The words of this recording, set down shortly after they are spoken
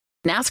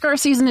NASCAR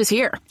season is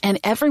here, and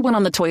everyone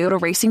on the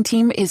Toyota racing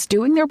team is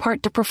doing their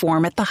part to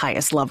perform at the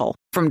highest level.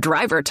 From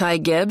driver Ty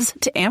Gibbs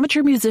to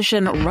amateur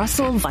musician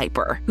Russell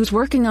Viper, who's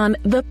working on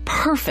the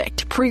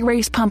perfect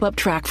pre-race pump-up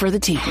track for the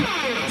team.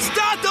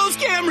 Start those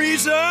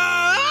Camrys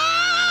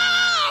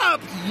up!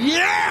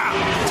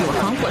 Yeah! To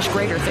accomplish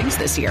greater things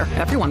this year,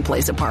 everyone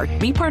plays a part.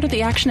 Be part of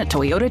the action at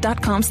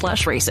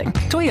toyota.com/racing.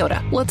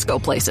 Toyota, let's go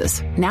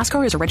places.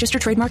 NASCAR is a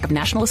registered trademark of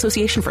National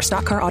Association for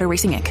Stock Car Auto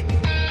Racing,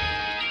 Inc.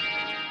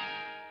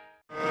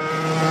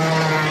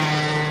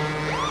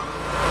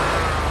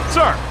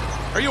 Sir,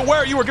 are you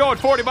aware you were going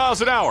 40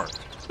 miles an hour?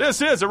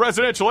 This is a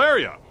residential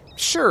area.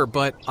 Sure,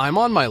 but I'm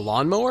on my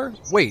lawnmower?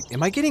 Wait,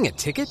 am I getting a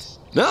ticket?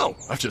 No,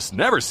 I've just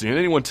never seen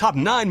anyone top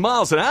 9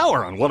 miles an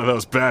hour on one of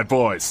those bad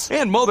boys.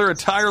 And mow their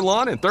entire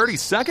lawn in 30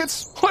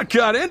 seconds? What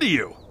got into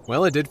you?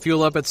 Well, it did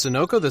fuel up at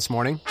Sunoco this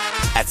morning.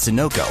 At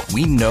Sunoco,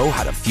 we know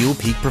how to fuel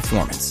peak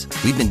performance.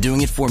 We've been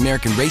doing it for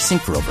American racing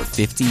for over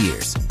 50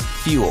 years.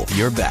 Fuel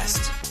your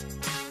best.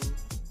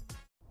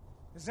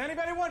 Does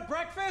anybody want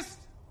breakfast?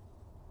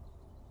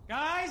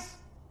 Guys,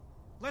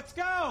 let's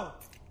go.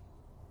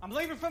 I'm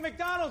leaving for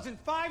McDonald's in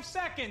 5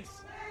 seconds.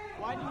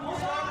 Why didn't you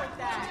start with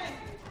that?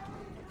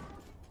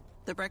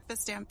 The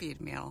Breakfast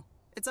Stampede Meal.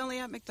 It's only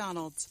at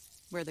McDonald's,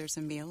 where there's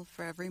a meal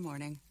for every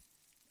morning.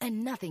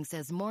 And nothing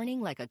says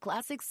morning like a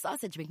classic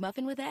sausage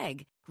McMuffin with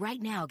egg.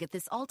 Right now, get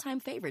this all-time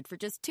favorite for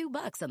just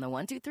 $2 on the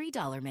 $1, $2,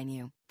 $3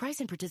 menu. Price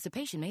and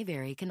participation may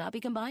vary. Cannot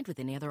be combined with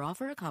any other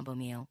offer or combo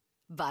meal.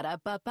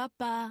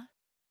 Ba-da-ba-ba-ba.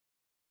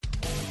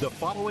 The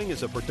following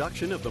is a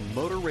production of the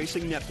Motor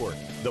Racing Network,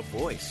 the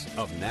voice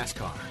of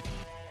NASCAR.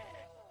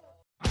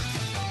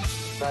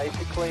 Nice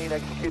and clean,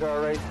 execute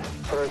our race.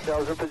 Put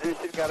ourselves in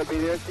position, got to be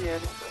there at the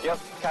end. Yep,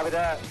 copy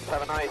that.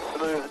 Have a nice,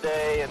 smooth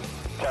day, and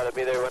try to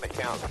be there when it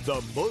counts.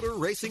 The Motor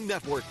Racing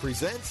Network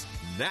presents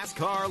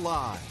NASCAR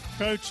Live.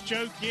 Coach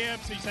Joe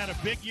Gibbs, he's had a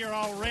big year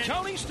already.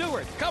 Tony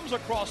Stewart comes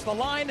across the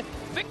line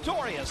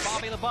victorious.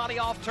 Bobby Labonte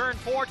off turn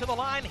 4 to the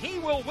line. He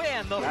will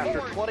win the After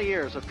 20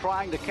 years of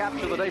trying to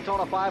capture the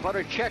Daytona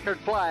 500, checkered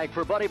flag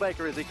for Buddy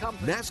Baker as he comes.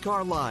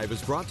 NASCAR Live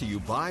is brought to you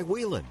by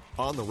Whelen.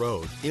 On the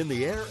road, in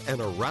the air,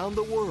 and around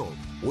the world.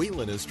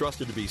 Whelen is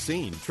trusted to be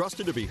seen,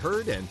 trusted to be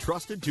heard, and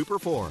trusted to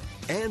perform.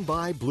 And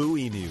by Blue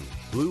Emu.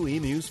 Blue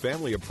Emu's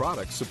family of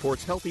products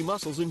supports healthy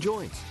muscles and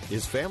joints,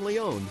 is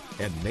family-owned,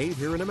 and made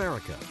here in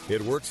America.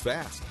 It works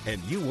fast,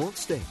 and you won't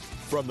stink.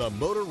 From the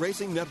Motor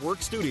Racing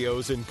Network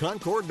studios in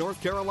Concord, North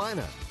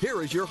Carolina,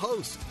 here is your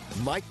host,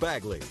 Mike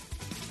Bagley.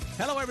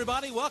 Hello,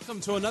 everybody.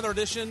 Welcome to another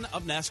edition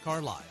of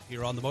NASCAR Live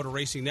here on the Motor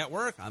Racing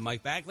Network. I'm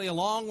Mike Bagley,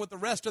 along with the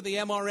rest of the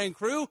MRN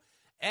crew,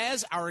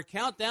 as our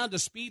countdown to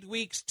Speed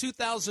Weeks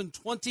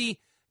 2020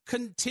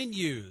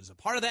 continues. A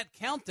part of that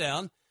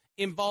countdown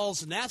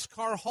involves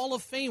NASCAR Hall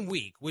of Fame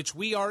Week, which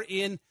we are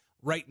in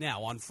right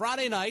now. On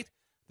Friday night,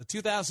 the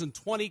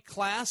 2020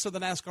 class of the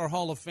NASCAR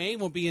Hall of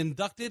Fame will be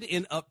inducted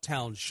in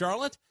Uptown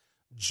Charlotte.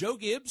 Joe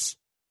Gibbs,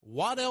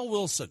 Waddell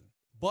Wilson,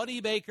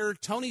 Buddy Baker,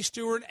 Tony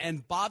Stewart,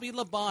 and Bobby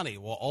Labonte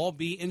will all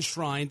be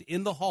enshrined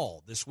in the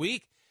hall this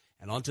week.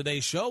 And on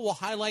today's show, we'll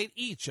highlight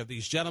each of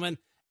these gentlemen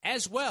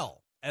as well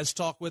as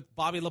talk with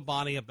Bobby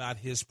Labonte about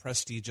his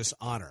prestigious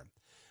honor.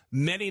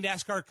 Many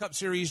NASCAR Cup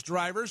Series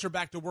drivers are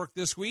back to work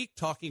this week,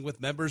 talking with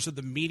members of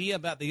the media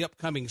about the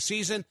upcoming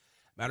season.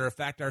 Matter of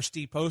fact, our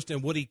Steve Post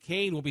and Woody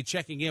Kane will be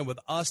checking in with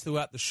us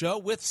throughout the show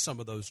with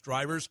some of those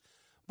drivers.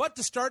 But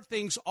to start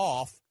things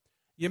off,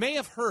 you may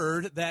have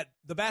heard that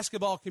the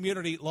basketball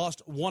community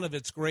lost one of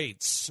its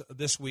greats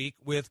this week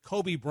with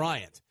Kobe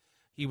Bryant.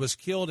 He was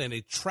killed in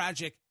a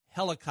tragic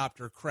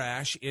helicopter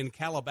crash in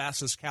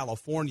Calabasas,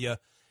 California.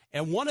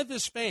 And one of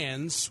his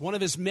fans, one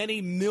of his many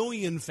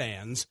million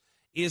fans,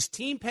 is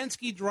Team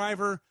Penske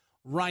driver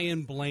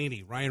Ryan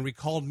Blaney. Ryan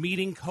recalled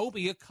meeting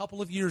Kobe a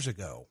couple of years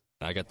ago.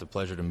 I got the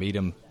pleasure to meet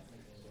him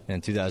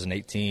in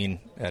 2018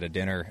 at a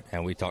dinner,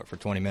 and we talked for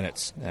 20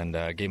 minutes and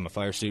gave him a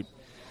fire suit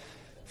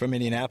from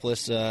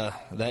Indianapolis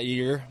that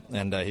year,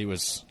 and he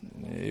was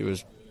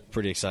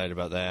pretty excited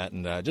about that.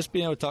 And just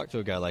being able to talk to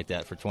a guy like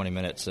that for 20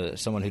 minutes,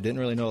 someone who didn't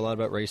really know a lot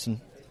about racing,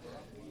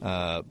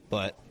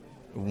 but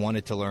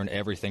wanted to learn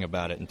everything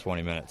about it in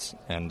 20 minutes.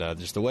 And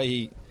just the way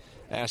he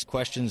asked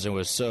questions and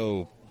was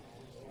so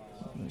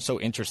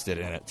interested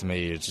in it, to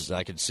me, it's just,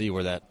 I could see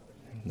where that,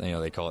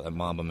 they call it that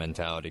Mamba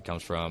mentality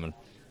comes from, and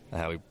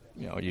how we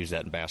use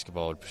that in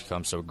basketball. It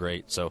becomes so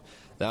great. So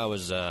that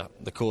was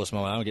the coolest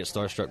moment. I don't get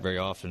starstruck very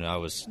often.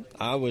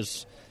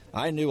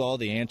 I knew all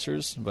the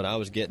answers, but I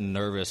was getting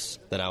nervous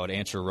that I would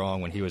answer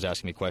wrong when he was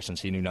asking me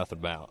questions he knew nothing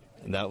about.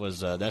 And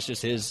that's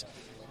just his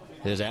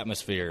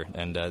atmosphere,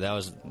 and that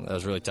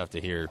was really tough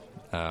to hear,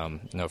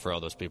 for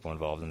all those people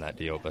involved in that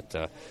deal. But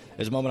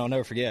it's a moment I'll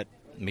never forget,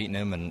 meeting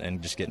him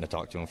and just getting to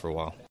talk to him for a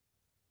while.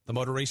 The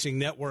Motor Racing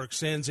Network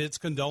sends its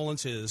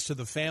condolences to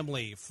the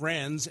family,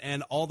 friends,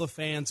 and all the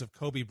fans of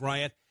Kobe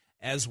Bryant,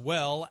 as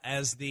well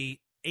as the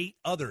 8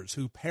 others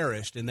who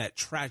perished in that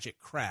tragic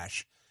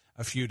crash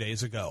a few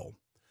days ago.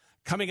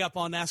 Coming up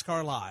on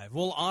NASCAR Live,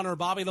 we'll honor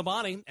Bobby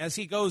Labonte as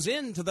he goes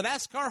into the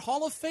NASCAR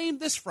Hall of Fame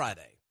this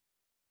Friday.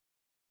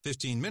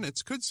 15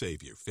 minutes could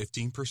save you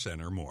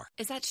 15% or more.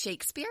 Is that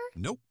Shakespeare?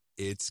 Nope,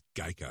 it's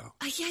Geico.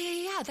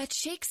 Yeah, that's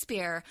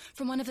Shakespeare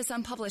from one of his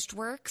unpublished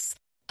works.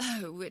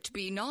 Oh, it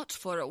be not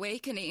for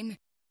awakening.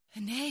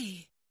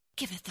 Nay,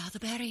 giveth thou the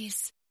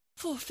berries.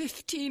 For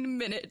 15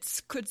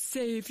 minutes could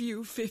save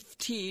you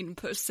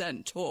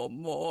 15% or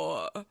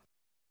more.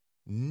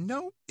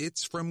 Nope,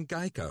 it's from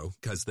Geico,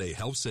 because they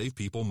help save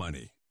people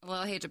money. Well,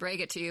 I hate to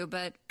break it to you,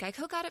 but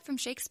Geico got it from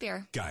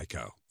Shakespeare.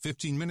 Geico.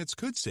 15 minutes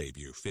could save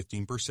you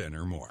 15%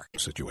 or more.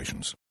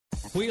 Situations.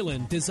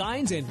 Whelen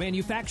designs and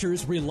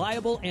manufactures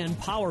reliable and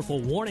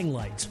powerful warning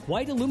lights,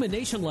 white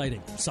illumination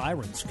lighting,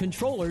 sirens,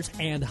 controllers,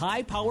 and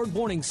high-powered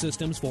warning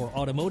systems for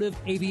automotive,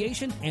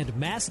 aviation, and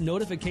mass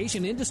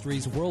notification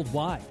industries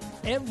worldwide.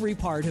 Every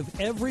part of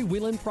every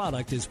Whelen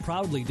product is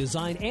proudly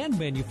designed and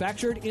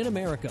manufactured in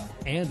America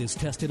and is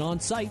tested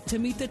on site to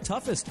meet the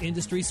toughest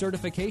industry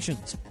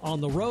certifications. On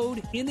the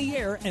road, in the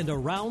air, and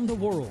around the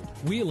world,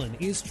 Whelen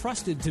is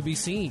trusted to be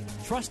seen,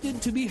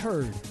 trusted to be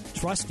heard,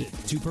 trusted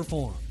to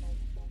perform.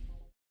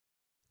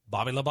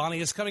 Bobby Labonte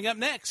is coming up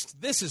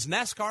next. This is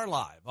NASCAR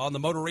Live on the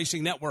Motor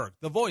Racing Network,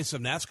 the voice of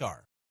NASCAR.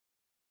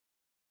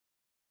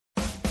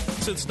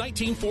 Since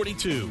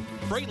 1942,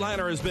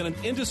 Freightliner has been an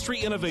industry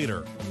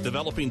innovator,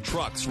 developing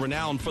trucks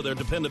renowned for their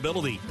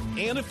dependability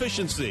and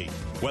efficiency.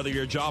 Whether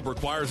your job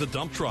requires a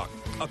dump truck,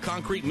 a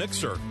concrete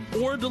mixer,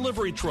 or a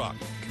delivery truck,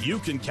 you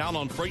can count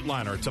on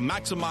Freightliner to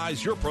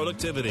maximize your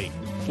productivity.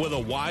 With a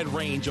wide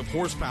range of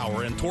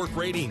horsepower and torque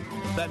rating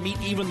that meet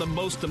even the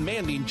most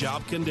demanding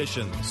job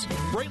conditions,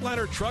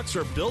 Freightliner trucks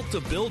are built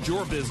to build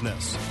your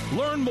business.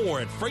 Learn more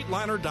at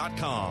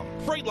Freightliner.com.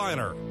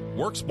 Freightliner.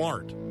 Work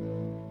smart.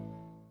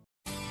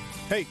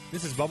 Hey,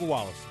 this is Bubba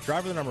Wallace,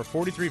 driver of the number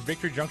 43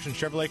 Victory Junction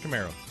Chevrolet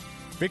Camaro.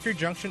 Victory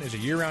Junction is a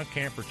year-round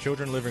camp for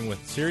children living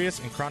with serious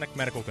and chronic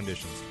medical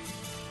conditions.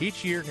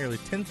 Each year, nearly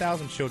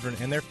 10,000 children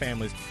and their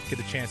families get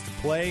the chance to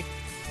play,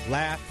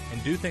 laugh,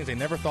 and do things they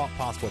never thought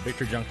possible at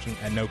Victory Junction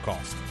at no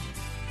cost.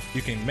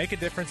 You can make a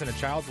difference in a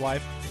child's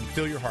life and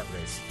feel your heart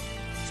race.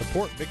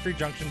 Support Victory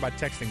Junction by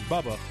texting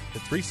BUBBA to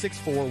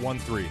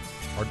 36413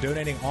 or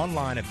donating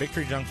online at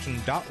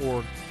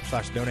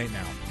victoryjunction.org/donate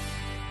now.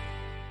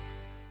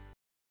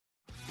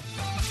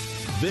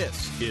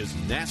 This is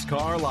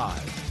NASCAR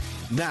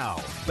Live.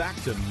 Now, back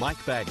to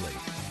Mike Bagley.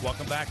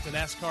 Welcome back to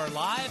NASCAR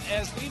Live.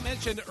 As we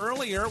mentioned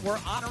earlier, we're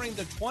honoring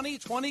the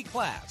 2020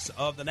 class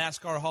of the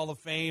NASCAR Hall of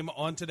Fame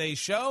on today's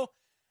show.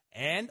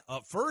 And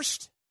up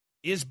first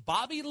is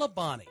Bobby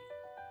Labonte.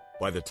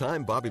 By the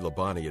time Bobby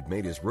Labonte had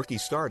made his rookie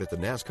start at the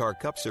NASCAR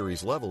Cup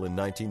Series level in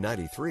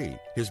 1993,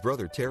 his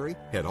brother Terry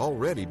had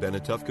already been a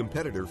tough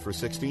competitor for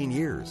 16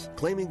 years,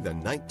 claiming the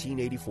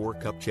 1984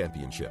 Cup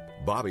Championship.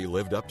 Bobby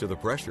lived up to the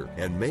pressure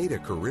and made a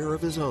career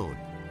of his own.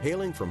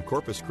 Hailing from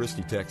Corpus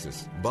Christi,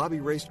 Texas, Bobby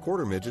raced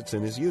quarter midgets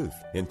in his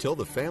youth until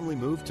the family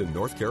moved to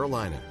North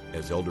Carolina.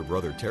 As elder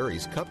brother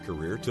Terry's Cup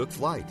career took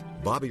flight,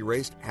 Bobby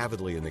raced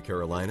avidly in the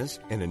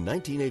Carolinas and in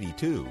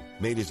 1982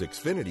 made his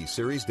Xfinity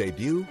Series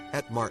debut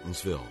at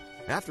Martinsville.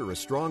 After a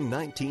strong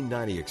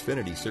 1990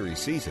 Xfinity Series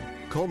season,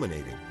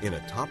 culminating in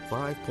a top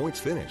 5 points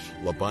finish,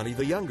 Labonte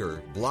the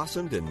Younger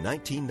blossomed in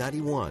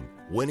 1991,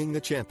 winning the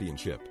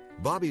championship.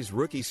 Bobby's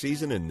rookie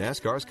season in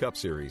NASCAR's Cup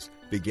Series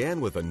began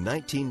with a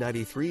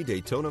 1993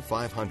 Daytona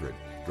 500,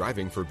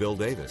 driving for Bill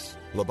Davis.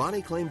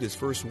 Labonte claimed his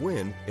first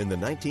win in the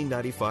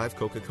 1995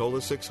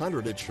 Coca-Cola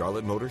 600 at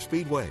Charlotte Motor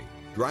Speedway,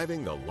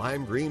 driving the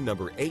lime green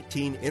number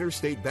 18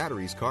 Interstate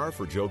Batteries car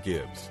for Joe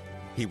Gibbs.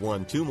 He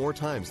won 2 more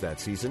times that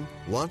season,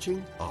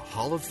 launching a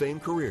Hall of Fame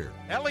career.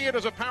 Elliott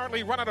has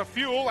apparently run out of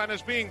fuel and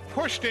is being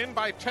pushed in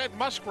by Ted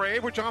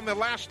Musgrave, which on the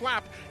last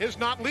lap is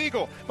not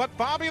legal. But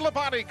Bobby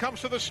Labonte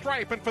comes to the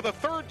stripe, and for the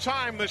 3rd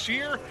time this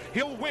year,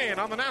 he'll win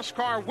on the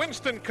NASCAR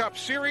Winston Cup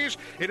Series.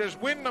 It is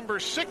win number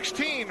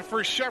 16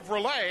 for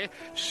Chevrolet.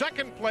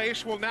 Second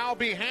place will now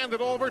be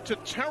handed over to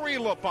Terry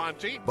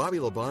Labonte. Bobby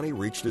Labonte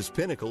reached his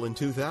pinnacle in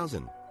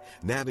 2000.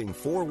 Nabbing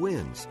 4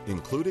 wins,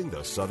 including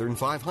the Southern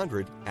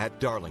 500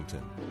 at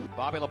Darlington.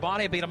 Bobby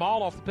Labonte beat them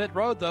all off the pit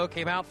road, though.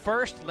 Came out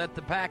first, led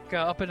the pack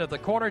up into the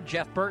corner.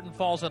 Jeff Burton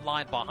falls in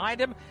line behind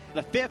him.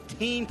 The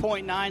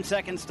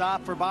 15.9-second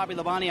stop for Bobby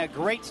Labonte. A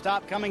great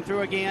stop coming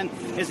through again.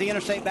 Is the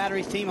Interstate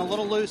Batteries team a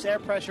little loose? Air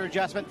pressure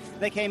adjustment.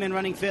 They came in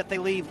running 5th. They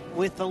leave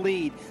with the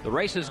lead. The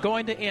race is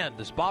going to end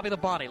as Bobby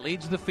Labonte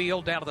leads the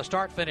field down to the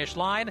start-finish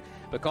line.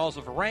 Because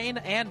of rain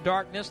and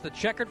darkness, the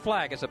checkered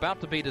flag is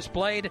about to be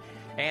displayed.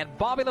 And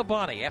Bobby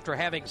Labonte, after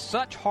having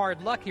such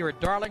hard luck here at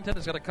Darlington,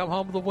 is going to come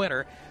home the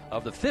winner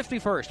of the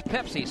 51st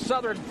Pepsi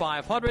Southern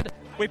 500.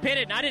 We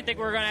pitted, and I didn't think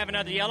we were going to have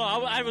another yellow.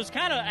 I was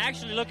kind of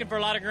actually looking for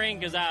a lot of green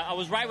because I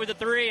was right with the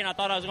 3, and I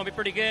thought I was going to be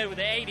pretty good with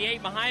the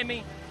 88 behind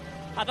me.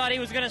 I thought he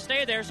was going to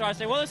stay there, so I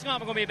said, well, it's not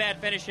going to be a bad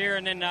finish here.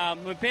 And then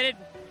we pitted.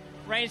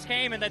 Rains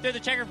came and they threw the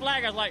checkered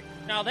flag. I was like,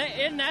 now,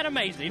 isn't that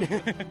amazing?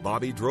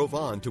 Bobby drove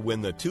on to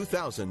win the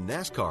 2000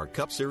 NASCAR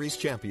Cup Series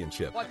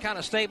championship. What kind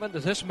of statement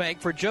does this make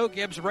for Joe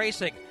Gibbs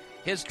Racing?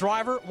 His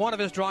driver, one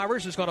of his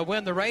drivers, is going to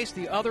win the race.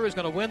 The other is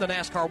going to win the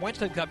NASCAR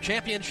Winston Cup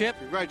championship.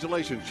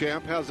 Congratulations,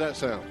 champ. How's that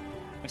sound?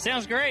 It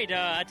sounds great.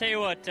 I tell you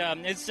what,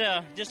 it's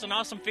just an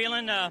awesome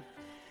feeling.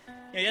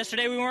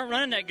 Yesterday we weren't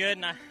running that good,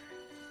 and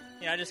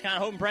I just kind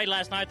of hoped and prayed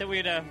last night that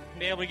we'd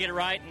be able to get it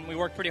right, and we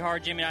worked pretty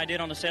hard, Jimmy and I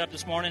did, on the setup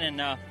this morning,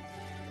 and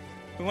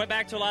we went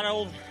back to a lot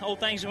of old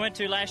things we went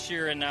to last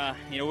year, and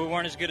we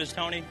weren't as good as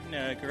Tony.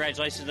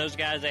 Congratulations to those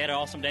guys. They had an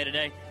awesome day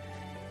today.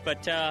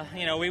 But,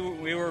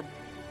 we were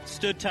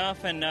stood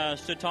tough and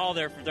stood tall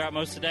there throughout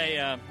most of the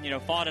day.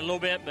 Fought a little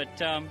bit,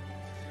 but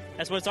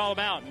that's what it's all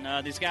about.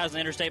 And these guys in the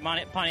Interstate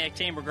Pontiac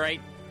team were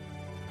great.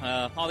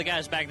 All the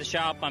guys back at the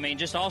shop,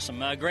 just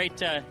awesome. Great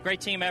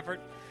team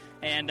effort.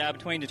 And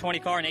between the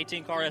 20-car and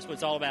 18-car, that's what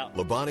it's all about.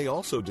 Labonte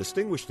also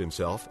distinguished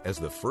himself as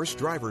the first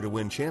driver to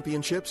win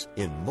championships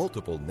in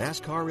multiple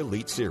NASCAR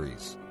Elite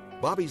Series.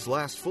 Bobby's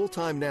last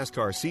full-time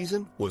NASCAR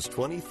season was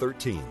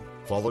 2013,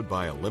 followed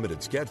by a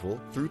limited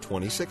schedule through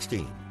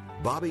 2016.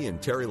 Bobby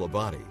and Terry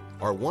Labonte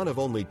are one of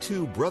only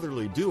two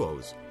brotherly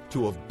duos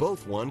to have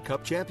both won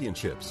Cup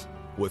championships,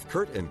 with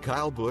Kurt and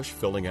Kyle Busch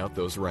filling out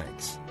those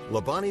ranks.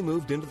 Labonte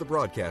moved into the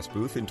broadcast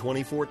booth in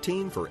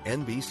 2014 for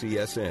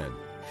NBCSN,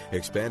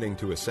 expanding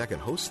to a second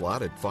host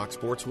slot at Fox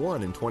Sports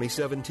 1 in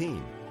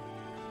 2017.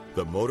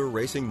 The Motor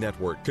Racing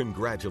Network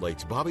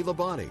congratulates Bobby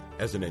Labonte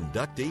as an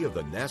inductee of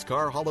the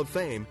NASCAR Hall of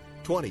Fame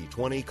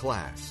 2020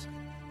 class.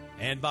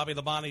 And Bobby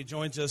Labonte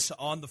joins us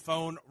on the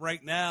phone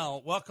right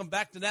now. Welcome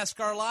back to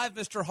NASCAR Live,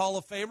 Mr. Hall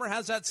of Famer.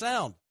 How's that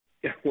sound?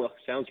 Yeah, well,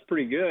 sounds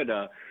pretty good.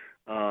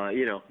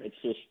 It's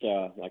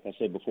just like I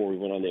said before we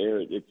went on the air.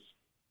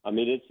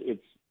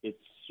 It's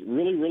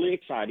really, really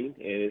exciting,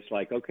 and it's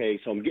like, okay,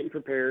 so I'm getting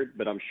prepared,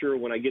 but I'm sure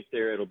when I get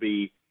there, it'll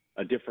be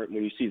a different.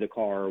 When you see the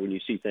car, when you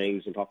see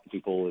things and talk to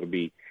people, it'll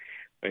be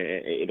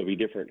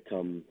different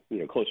come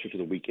closer to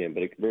the weekend.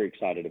 But very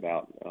excited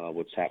about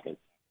what's happening.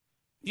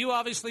 You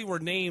obviously were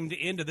named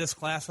into this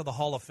class of the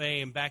Hall of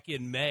Fame back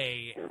in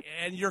May,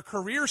 and your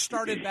career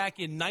started back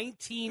in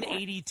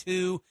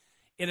 1982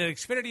 in an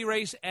Xfinity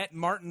race at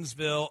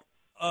Martinsville.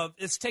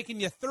 It's taken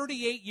you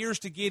 38 years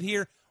to get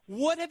here.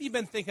 What have you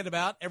been thinking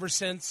about ever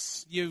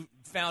since you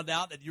found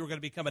out that you were going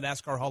to become a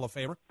NASCAR Hall of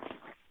Famer?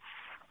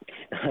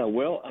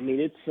 Well,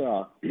 it's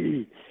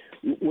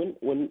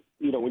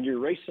when you're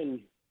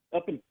racing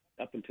up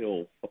until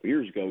a couple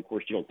years ago, of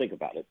course, you don't think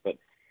about it. But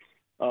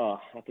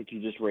I think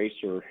you just race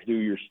or do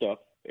your stuff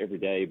every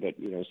day. But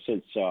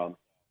since I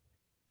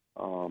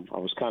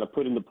was kind of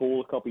put in the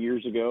pool a couple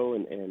years ago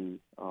and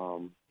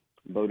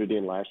voted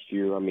in last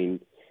year,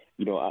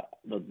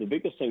 the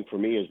biggest thing for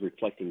me is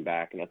reflecting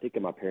back, and I think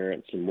of my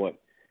parents and what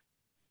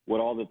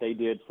all that they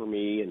did for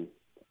me, and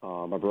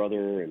my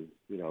brother, and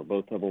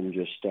both of them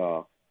just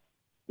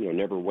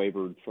never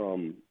wavered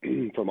from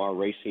our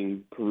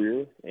racing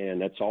career,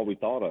 and that's all we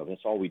thought of.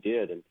 That's all we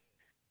did, and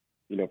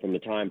from the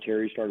time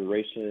Terry started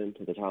racing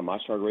to the time I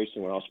started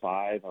racing when I was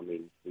 5,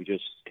 we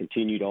just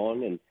continued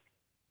on, and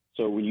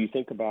so when you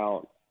think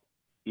about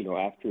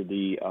after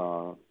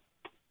the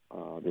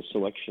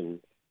selection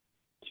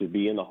to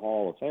be in the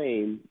Hall of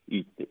Fame,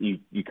 you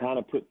kind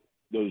of put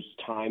those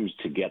times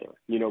together.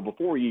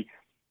 Before you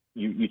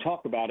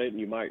talk about it and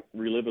you might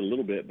relive it a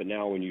little bit, but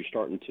now when you're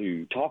starting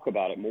to talk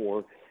about it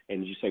more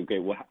and you say, okay,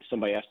 well,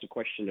 somebody asked the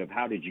question of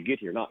how did you get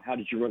here, not how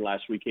did you run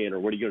last weekend or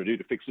what are you going to do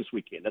to fix this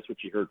weekend? That's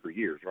what you heard for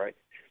years, right?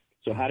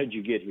 So how did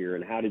you get here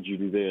and how did you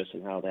do this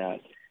and how that?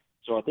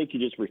 So I think you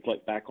just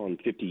reflect back on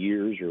 50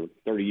 years or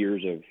 30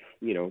 years of,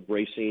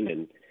 racing,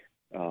 and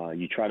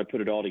you try to put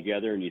it all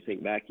together and you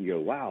think back, you go,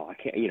 wow, I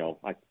can't,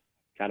 I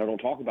kind of don't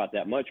talk about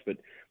that much, but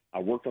I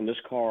worked on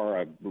this car.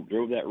 I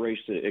drove that race,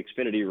 the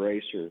Xfinity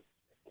race or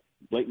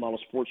late model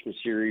sportsman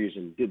series,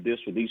 and did this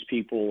with these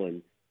people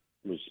and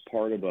was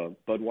part of a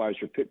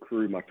Budweiser pit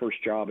crew. My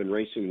first job in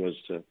racing was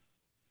to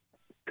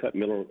cut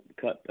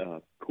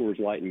Coors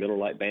Light and Miller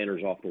Lite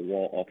banners off the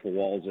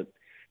walls at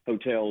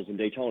hotels in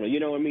Daytona.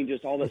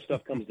 Just all that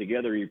stuff comes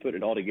together, and you put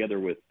it all together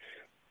with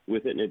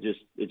it, and it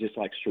just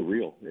like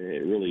surreal.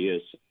 It really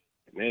is.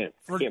 Man,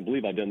 I can't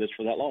believe I've done this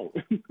for that long.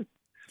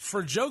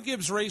 For Joe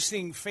Gibbs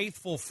Racing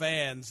faithful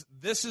fans,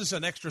 this is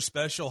an extra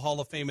special Hall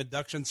of Fame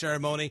induction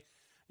ceremony.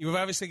 You've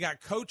obviously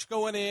got Coach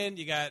going in.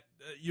 You got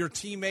your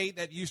teammate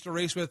that you used to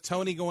race with,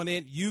 Tony, going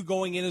in, you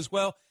going in as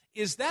well.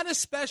 Is that as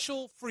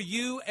special for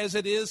you as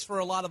it is for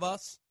a lot of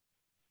us?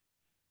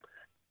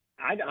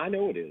 I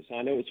know it is.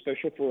 I know it's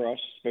special for us,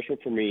 special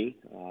for me.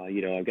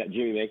 I've got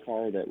Jimmy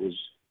Maycar that was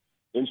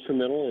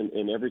instrumental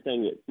in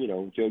everything that,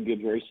 Joe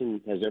Gibbs Racing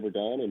has ever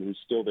done, and he's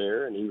still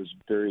there, and he was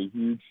a very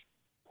huge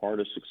part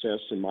of success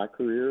in my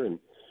career. And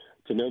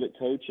to know that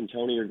Coach and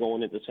Tony are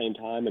going at the same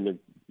time, and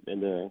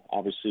the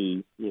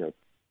obviously,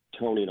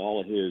 Tony and all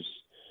of his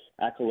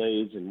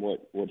accolades and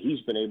what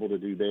he's been able to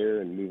do there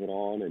and moving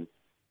on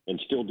and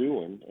still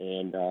doing.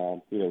 And,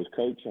 with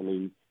Coach,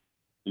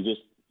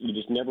 you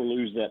just never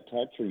lose that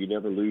touch, or you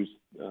never lose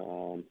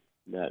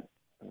that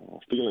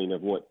feeling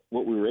of what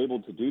we were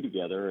able to do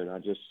together. And I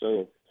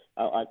said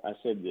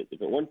that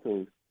if it weren't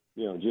for,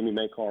 Jimmy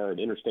Maycar and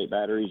Interstate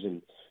Batteries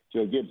and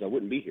Joe Gibbs, I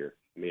wouldn't be here.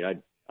 I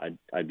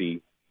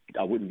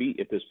wouldn't be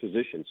at this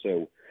position.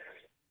 So,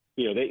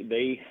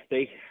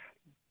 they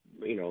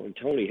and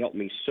Tony helped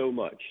me so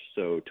much,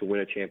 so to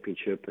win a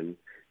championship and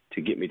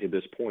to get me to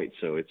this point.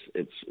 So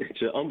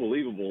it's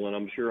unbelievable, and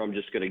I'm sure I'm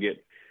just going to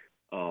get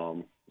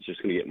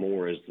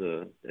more as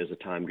the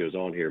time goes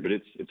on here. But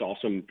it's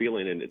awesome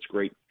feeling, and it's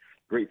great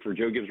for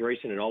Joe Gibbs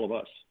Racing and all of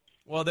us.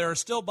 Well, there are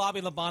still Bobby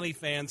Labonte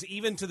fans,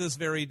 even to this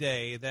very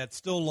day, that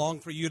still long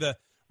for you to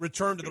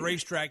return to the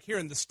racetrack here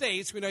in the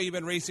States. We know you've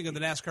been racing in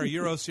the NASCAR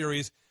Euro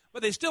Series,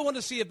 but they still want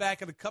to see you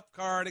back in a Cup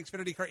car, an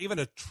Xfinity car, even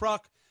a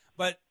truck.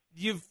 But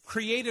you've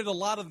created a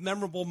lot of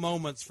memorable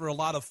moments for a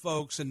lot of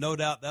folks, and no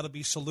doubt that'll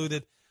be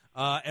saluted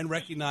and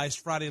recognized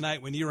Friday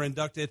night when you were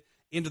inducted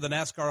into the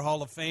NASCAR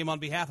Hall of Fame. On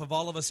behalf of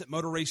all of us at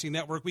Motor Racing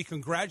Network, we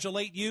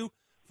congratulate you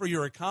for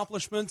your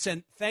accomplishments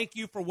and thank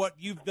you for what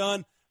you've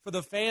done for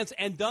the fans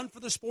and done for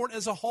the sport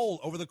as a whole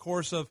over the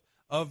course of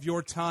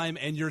your time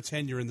and your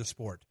tenure in the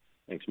sport.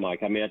 Thanks,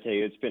 Mike. I mean, I tell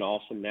you, it's been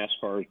awesome.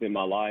 NASCAR has been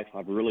my life.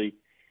 Since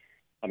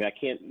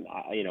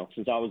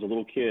I was a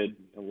little kid,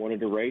 I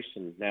wanted to race,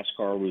 and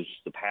NASCAR was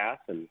the path.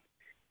 And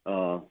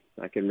I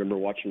can remember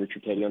watching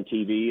Richard Petty on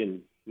TV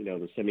and,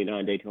 the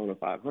 79 Daytona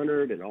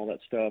 500 and all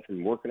that stuff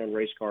and working on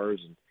race cars.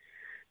 And,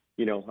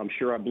 I'm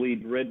sure I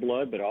bleed red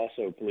blood, but I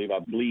also believe I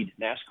bleed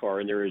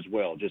NASCAR in there as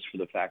well, just for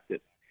the fact that,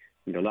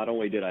 not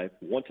only did I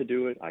want to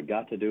do it, I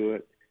got to do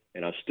it,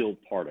 and I'm still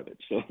part of it.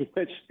 So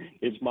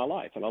it's my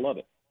life, and I love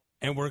it.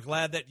 And we're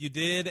glad that you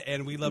did,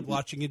 and we love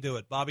watching you do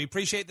it. Bobby,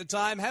 appreciate the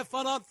time. Have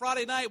fun on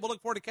Friday night. We'll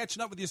look forward to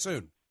catching up with you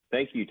soon.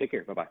 Thank you. Take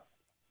care. Bye-bye.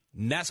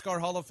 NASCAR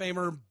Hall of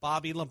Famer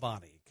Bobby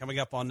Labonte. Coming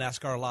up on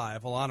NASCAR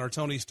Live, we'll honor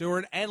Tony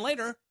Stewart and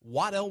later,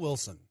 Waddell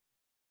Wilson.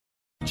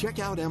 Check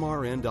out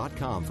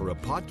MRN.com for a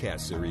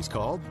podcast series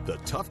called The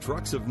Tough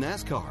Trucks of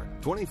NASCAR.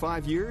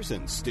 25 years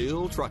and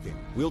still trucking.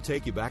 We'll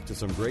take you back to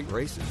some great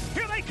races.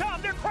 Here they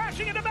come. They're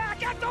crashing in the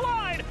back at the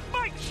line.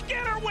 Mike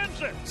Skinner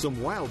wins it.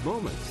 Some wild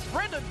moments.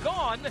 Brendan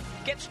Gaughan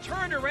gets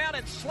turned around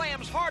and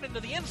slams hard into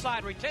the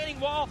inside retaining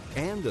wall.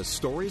 And the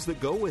stories that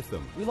go with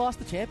them. We lost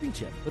the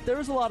championship, but there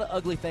was a lot of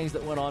ugly things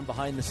that went on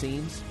behind the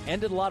scenes.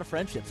 Ended a lot of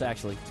friendships,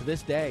 actually, to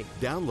this day.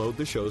 Download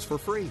the shows for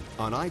free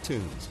on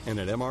iTunes and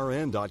at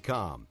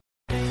MRN.com.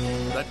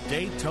 The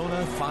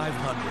Daytona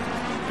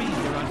 500. Be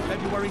here on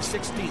February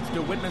 16th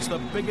to witness the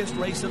biggest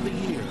race of the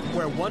year,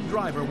 where one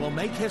driver will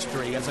make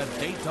history as a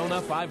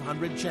Daytona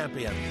 500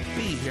 champion.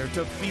 Be here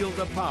to feel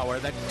the power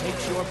that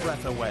takes your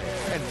breath away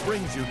and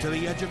brings you to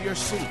the edge of your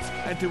seat,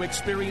 and to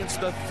experience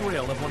the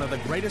thrill of one of the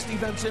greatest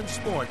events in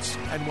sports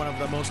and one of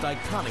the most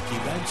iconic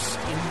events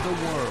in the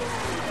world.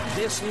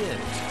 This is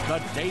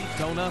the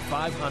Daytona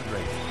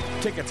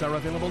 500. Tickets are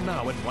available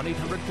now at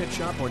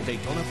 1-800-PIT-SHOP or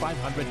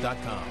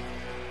Daytona500.com.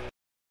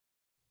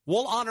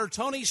 We'll honor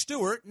Tony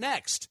Stewart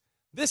next.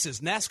 This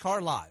is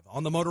NASCAR Live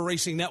on the Motor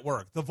Racing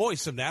Network, the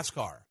voice of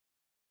NASCAR.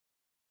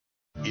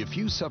 If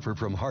you suffer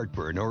from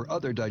heartburn or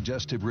other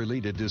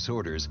digestive-related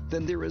disorders,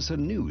 then there is a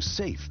new,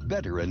 safe,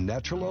 better, and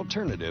natural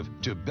alternative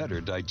to better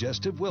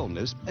digestive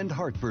wellness and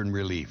heartburn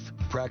relief.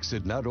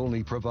 Praxid not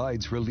only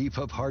provides relief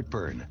of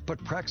heartburn,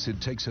 but Praxid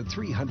takes a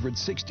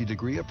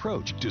 360-degree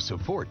approach to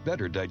support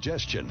better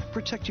digestion,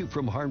 protect you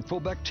from harmful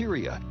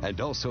bacteria, and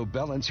also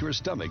balance your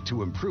stomach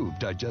to improve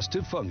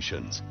digestive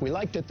functions. We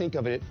like to think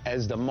of it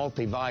as the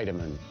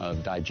multivitamin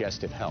of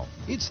digestive health.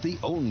 It's the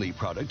only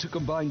product to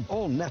combine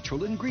all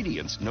natural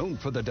ingredients known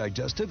for the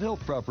digestive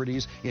health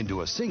properties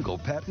into a single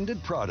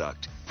patented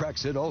product.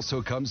 Praxid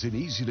also comes in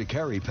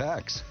easy-to-carry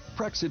packs.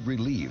 Praxid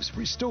relieves,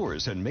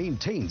 restores, and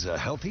maintains a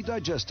healthy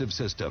digestive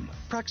system.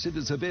 Praxid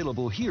is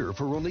available here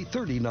for only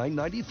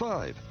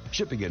 $39.95.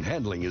 Shipping and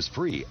handling is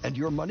free, and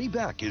your money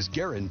back is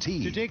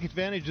guaranteed. To take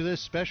advantage of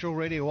this special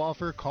radio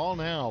offer, call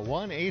now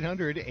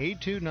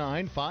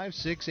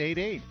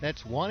 1-800-829-5688.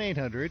 That's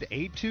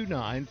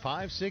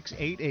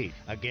 1-800-829-5688.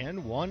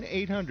 Again,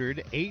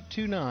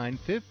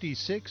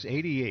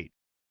 1-800-829-5688.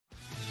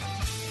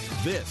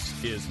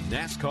 This is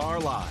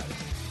NASCAR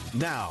Live.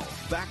 Now,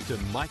 back to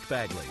Mike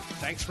Bagley.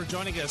 Thanks for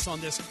joining us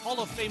on this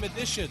Hall of Fame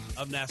edition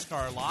of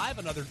NASCAR Live.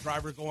 Another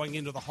driver going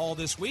into the Hall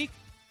this week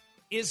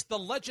is the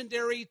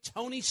legendary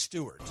Tony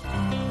Stewart.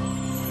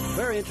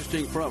 Very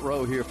interesting front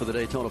row here for the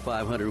Daytona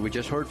 500. We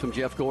just heard from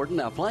Jeff Gordon.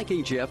 Now,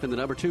 flanking Jeff in the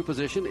number 2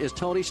 position is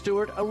Tony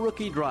Stewart, a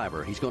rookie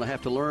driver. He's going to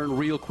have to learn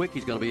real quick.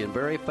 He's going to be in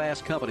very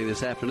fast company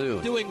this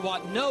afternoon. Doing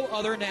what no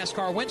other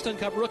NASCAR Winston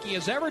Cup rookie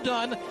has ever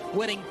done,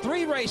 winning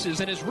 3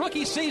 races in his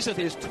rookie season.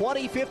 His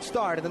 25th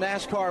start in the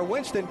NASCAR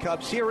Winston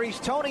Cup Series,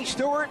 Tony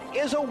Stewart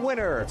is a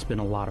winner. It's been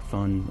a lot of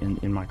fun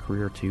in my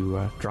career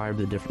to drive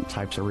the different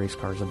types of race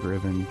cars I've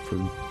driven for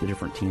the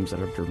different teams that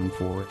I've driven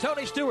for.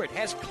 Tony Stewart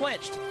has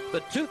clinched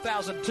the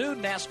 2002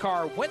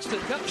 NASCAR Winston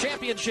Cup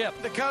Championship.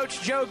 The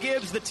coach, Joe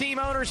Gibbs, the team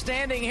owner,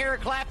 standing here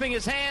clapping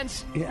his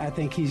hands. I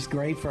think he's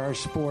great for our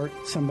sport,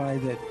 somebody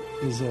that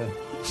is a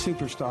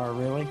superstar,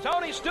 really.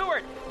 Tony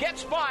Stewart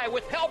gets by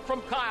with help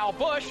from Kyle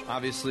Busch.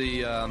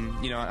 Obviously,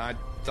 I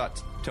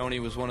thought Tony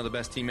was one of the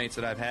best teammates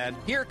that I've had.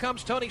 Here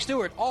comes Tony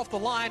Stewart off the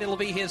line. It'll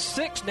be his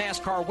 6th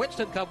NASCAR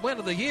Winston Cup win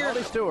of the year.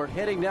 Tony Stewart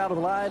heading down to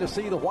the line to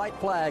see the white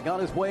flag on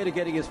his way to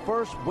getting his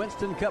first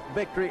Winston Cup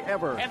victory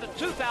ever. And the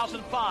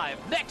 2005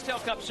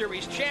 Nextel Cup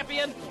Series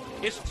champion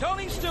is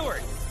Tony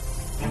Stewart.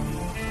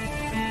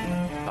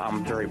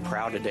 I'm very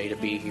proud today to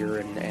be here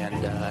and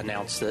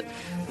announce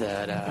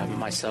that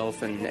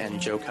myself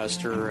and Joe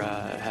Custer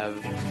have,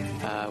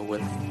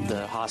 with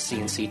the Haas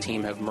CNC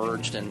team, have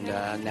merged and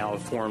now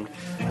have formed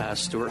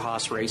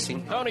Stewart-Haas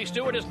Racing. Tony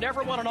Stewart has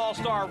never won an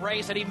all-star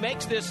race, and he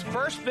makes this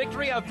first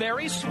victory a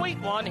very sweet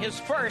one, his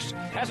first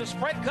as a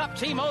Sprint Cup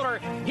team owner.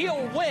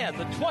 He'll win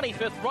the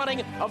 25th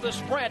running of the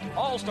Sprint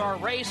All-Star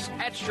Race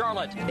at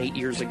Charlotte. 8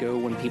 years ago,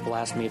 when people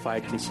asked me if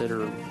I'd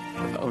consider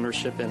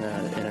ownership in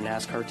a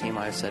NASCAR team,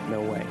 I said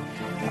no way.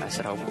 I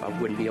said I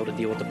wouldn't be able to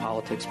deal with the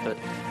politics, but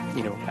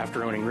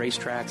after owning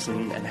racetracks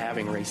and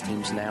having race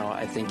teams now,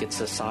 I think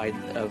it's a side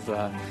of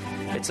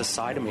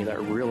me that I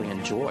really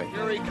enjoy.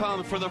 Here he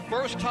comes for the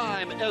first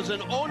time as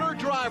an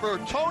owner-driver.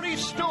 Tony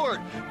Stewart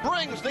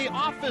brings the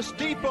Office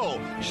Depot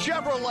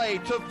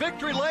Chevrolet to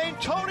victory lane.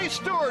 Tony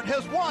Stewart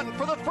has won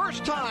for the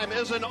first time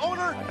as an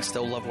owner. I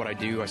still love what I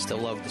do. I still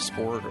love the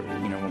sport.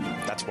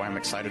 That's why I'm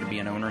excited to be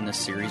an owner in this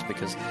series,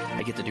 because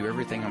I get to do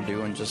everything I'm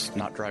doing, just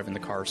not driving the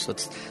car. So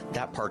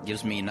that part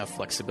gives me enough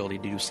flexibility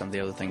to do some of the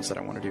other things that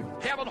I want to do.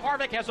 Kevin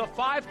Harvick has a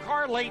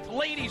 5-car length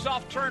lead. He's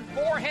off turn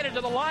 4, headed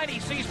to the line. He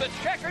sees the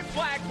checkered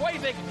flag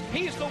waving.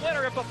 He's the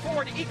winner of the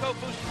Ford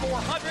EcoBoost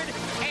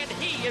 400, and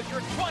he is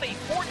your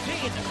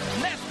 2014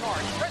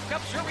 NASCAR Sprint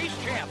Cup Series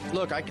champ.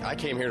 Look, I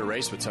came here to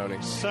race with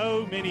Tony.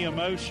 So many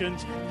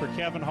emotions for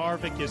Kevin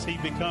Harvick as he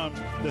becomes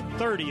the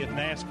 30th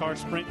NASCAR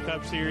Sprint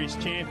Cup Series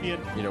champion.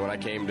 When I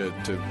came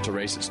to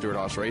race at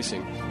Stewart-Haas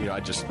Racing, I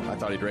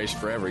thought he'd race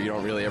forever. You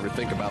don't really ever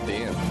think about the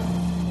end.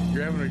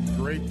 You're having a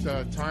great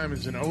time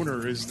as an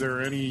owner. Is there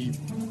any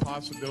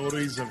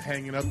possibilities of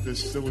hanging up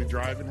this silly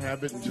driving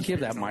habit? And just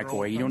give that mic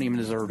away. You don't even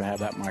deserve to have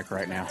that mic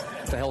right now.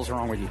 What the hell's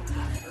wrong with you?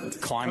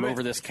 Climb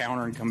over this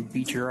counter and come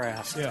beat your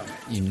ass. Yeah.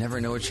 You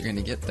never know what you're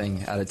going to get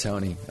thing out of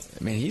Tony.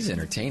 I mean, he's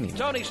entertaining.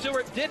 Tony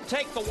Stewart did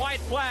take the white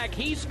flag.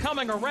 He's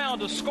coming around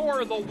to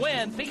score the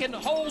win. He can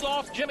hold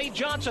off Jimmy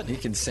Johnson. He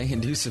can say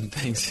and do some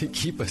things to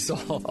keep us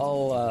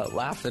all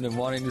laughing and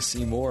wanting to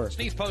see more.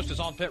 Steve Post is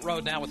on pit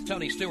road now with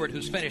Tony Stewart,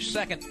 who's finished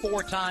second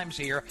 4 times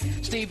here.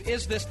 Steve,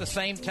 is this the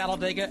same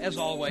Talladega as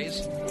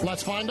always?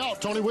 Let's find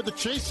out. Tony, with the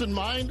chase in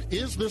mind,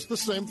 is this the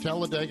same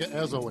Talladega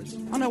as always? I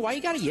don't know why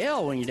you got to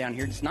yell when you're down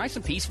here. It's nice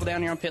and peaceful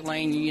down here on pit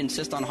lane. You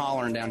insist on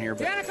hollering down here.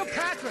 But Danica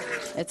Patrick.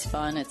 It's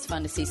fun. It's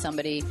fun to see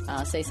somebody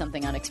say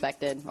something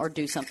unexpected or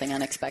do something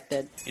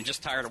unexpected. I'm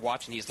just tired of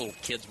watching these little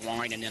kids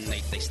whine, and then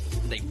they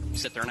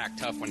sit there and act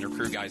tough when their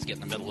crew guys get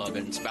in the middle of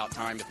it. It's about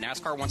time. If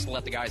NASCAR wants to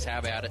let the guys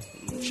have at it,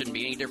 it shouldn't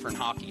be any different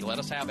in hockey. Let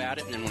us have at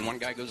it, and then when one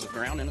guy goes to the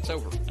ground, then it's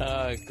over.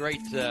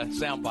 Great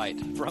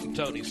soundbite from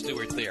Tony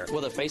Stewart there.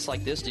 With a face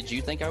like this, did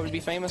you think I would be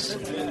famous?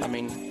 I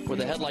mean,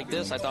 with a head like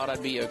this, I thought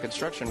I'd be a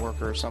construction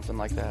worker or something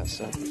like that.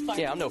 So,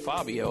 yeah, I'm no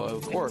Fabio,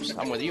 of course.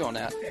 I'm with you on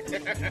that.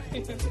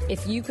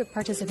 If you could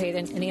participate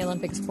in any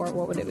Olympic sport,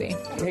 what would it be?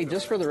 Hey,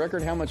 just for the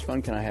record, how much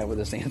fun can I have with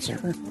this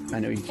answer? I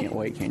know you can't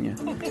wait, can you?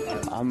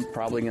 I'm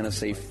probably going to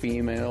say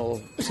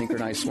female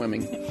synchronized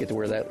swimming. Get to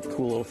wear that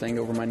cool little thing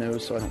over my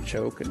nose so I don't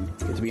choke, and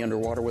get to be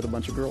underwater with a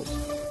bunch of girls.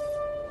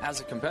 As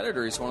a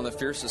competitor, he's one of the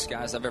fiercest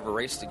guys I've ever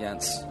raced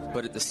against,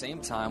 but at the same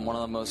time, one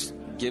of the most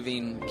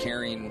giving,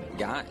 caring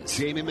guys.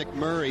 Jamie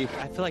McMurray.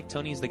 I feel like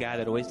Tony's the guy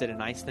that always did a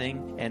nice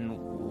thing and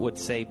would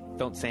say,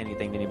 don't say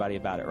anything to anybody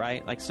about it,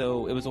 right?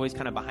 So it was always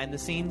kind of behind the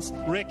scenes.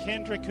 Rick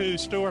Hendrick, who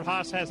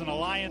Stewart-Haas has an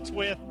alliance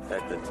with.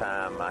 At the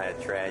time I had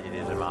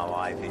tragedies in my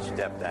life, he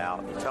stepped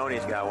out.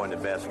 Tony's got one of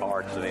the best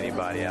hearts of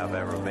anybody I've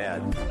ever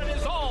met. It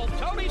is all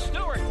Tony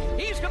Stewart.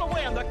 He's going to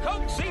win the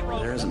Coke Zero.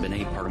 There hasn't been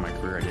any part of my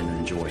career I didn't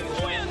enjoy.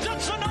 Wins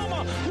at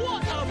Sonoma.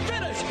 What a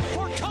finish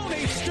for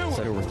Tony Stewart.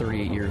 Said over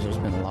 38 years, there's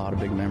been a lot of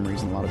big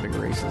memories and a lot of big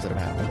races that have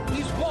happened.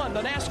 He's won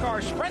the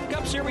NASCAR Sprint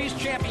Cup Series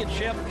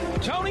championship.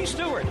 Tony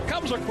Stewart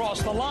comes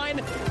across the line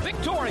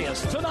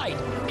victorious tonight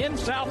in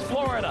South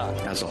Florida.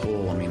 As a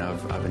whole, I mean,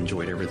 I've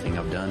enjoyed everything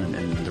I've done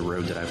and the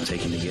road that I've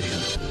taken to get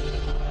here.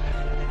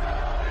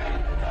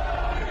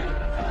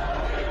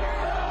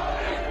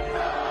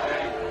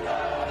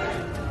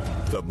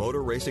 The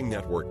Motor Racing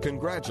Network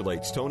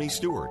congratulates Tony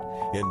Stewart,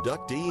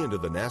 inductee into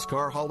the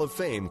NASCAR Hall of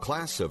Fame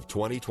class of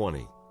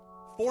 2020.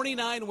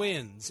 49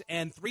 wins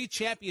and 3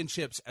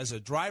 championships as a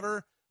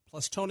driver,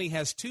 plus Tony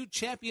has 2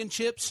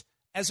 championships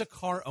as a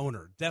car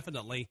owner.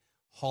 Definitely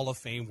Hall of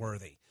Fame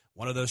worthy.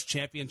 One of those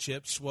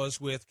championships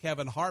was with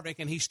Kevin Harvick,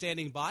 and he's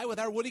standing by with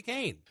our Woody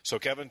Kane. So,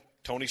 Kevin,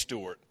 Tony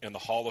Stewart in the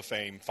Hall of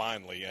Fame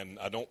finally, and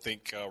I don't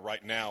think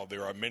right now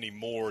there are many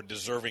more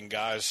deserving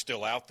guys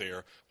still out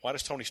there. Why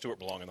does Tony Stewart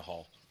belong in the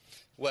Hall?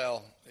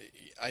 Well,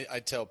 I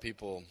tell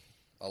people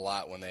a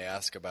lot when they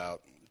ask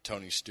about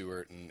Tony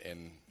Stewart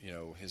and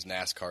his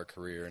NASCAR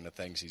career and the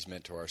things he's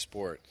meant to our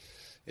sport.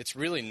 It's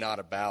really not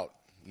about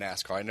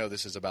NASCAR. I know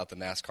this is about the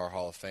NASCAR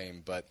Hall of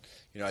Fame, but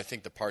I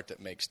think the part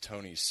that makes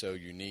Tony so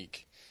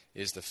unique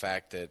is the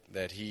fact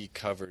that he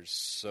covers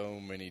so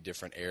many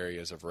different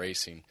areas of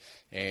racing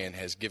and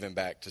has given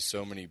back to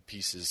so many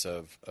pieces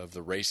of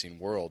the racing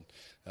world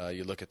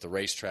You look at the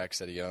racetracks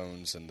that he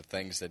owns and the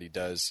things that he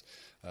does,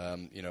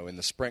 in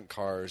the sprint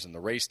cars and the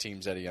race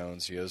teams that he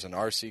owns. He owns an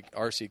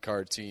RC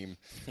car team.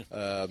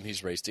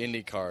 He's raced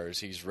Indy cars.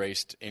 He's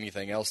raced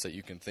anything else that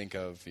you can think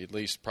of, at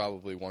least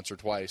probably once or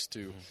twice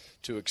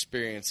to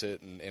experience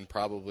it and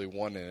probably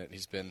won in it.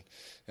 He's been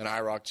an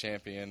IROC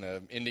champion,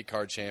 an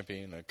IndyCar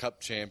champion, a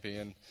Cup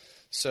champion.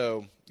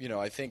 So,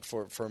 I think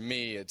for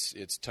me,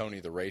 it's Tony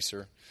the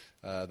racer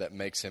that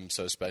makes him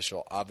so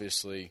special.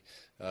 Obviously,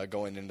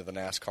 going into the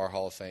NASCAR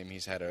Hall of Fame,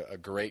 he's had a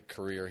great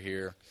career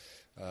here,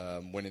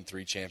 winning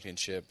 3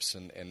 championships,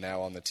 and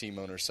now on the team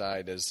owner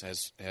side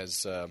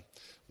has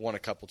won a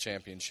couple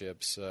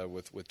championships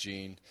with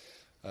Gene.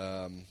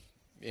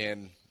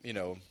 And,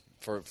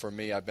 for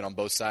me, I've been on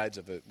both sides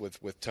of it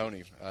with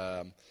Tony.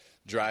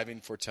 Driving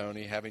for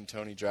Tony, having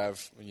Tony drive,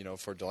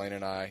 for Delane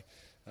and I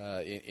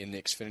in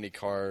the Xfinity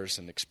cars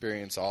and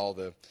experience all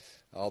the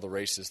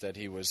races that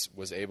he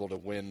was able to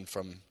win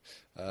from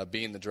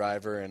being the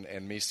driver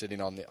and me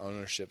sitting on the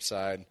ownership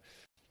side.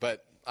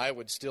 But I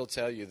would still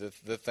tell you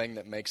the thing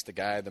that makes the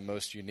guy the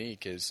most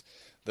unique is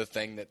the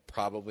thing that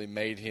probably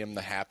made him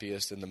the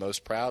happiest and the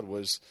most proud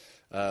was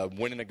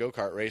winning a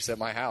go-kart race at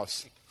my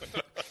house.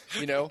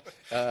 We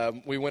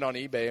went on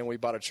eBay and we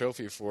bought a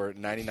trophy for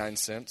 99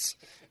 cents.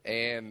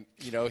 And,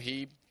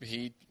 he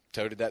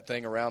toted that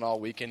thing around all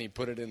weekend. He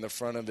put it in the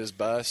front of his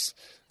bus,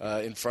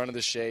 in front of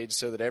the shade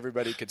so that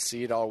everybody could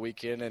see it all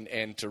weekend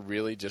and to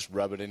really just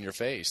rub it in your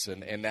face.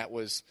 And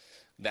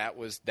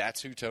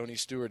that's who Tony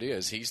Stewart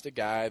is. He's the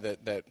guy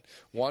that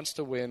wants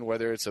to win,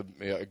 whether it's a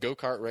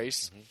go-kart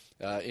race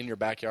in your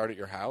backyard at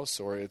your house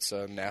or it's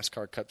a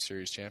NASCAR Cup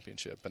Series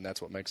championship, and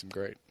that's what makes him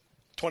great.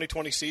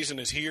 2020 season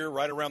is here,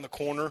 right around the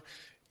corner.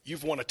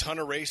 You've won a ton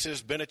of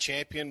races, been a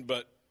champion,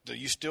 but do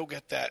you still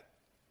get that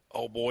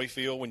oh boy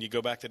feel when you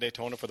go back to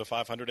Daytona for the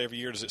 500 every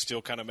year? Does it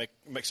still kind of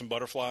make some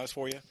butterflies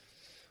for you?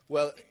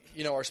 Well,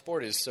 our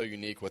sport is so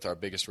unique with our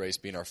biggest race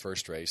being our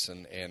first race,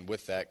 and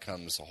with that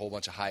comes a whole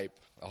bunch of hype,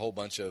 a whole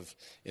bunch of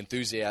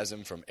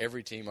enthusiasm from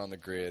every team on the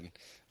grid.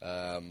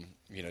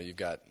 You've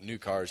got new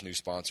cars, new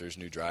sponsors,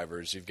 new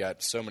drivers. You've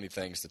got so many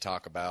things to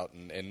talk about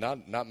and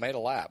not made a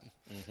lap.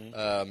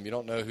 Mm-hmm. You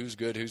don't know who's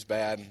good, who's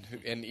bad.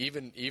 And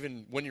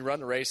even when you run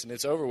the race and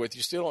it's over with,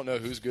 you still don't know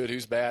who's good,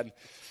 who's bad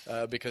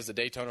because the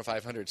Daytona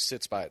 500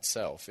 sits by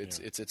itself. It's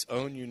its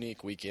own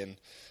unique weekend.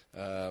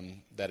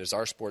 That is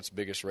our sport's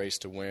biggest race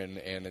to win,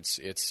 and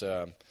it's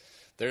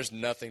there's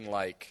nothing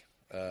like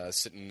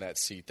sitting in that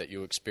seat that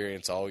you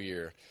experience all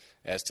year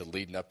as to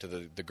leading up to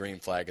the green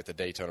flag at the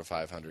Daytona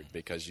 500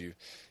 because you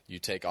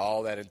take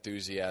all that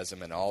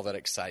enthusiasm and all that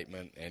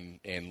excitement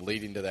and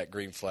leading to that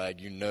green flag,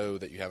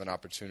 that you have an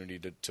opportunity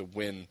to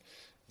win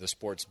the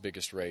sport's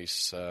biggest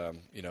race,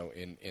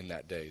 in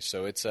that day.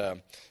 So it's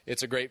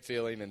a great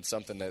feeling and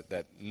something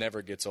that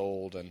never gets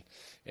old, and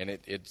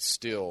it's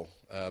still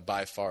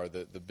by far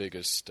the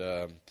biggest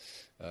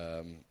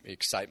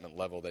excitement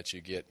level that you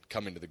get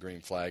coming to the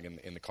green flag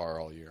in the car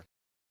all year.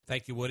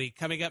 Thank you, Woody.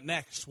 Coming up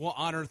next, we'll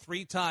honor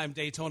 3-time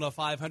Daytona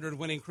 500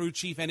 winning crew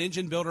chief and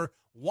engine builder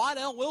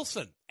Waddell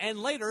Wilson, and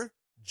later,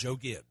 Joe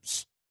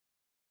Gibbs.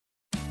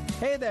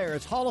 Hey there,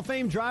 it's Hall of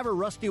Fame driver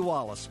Rusty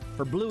Wallace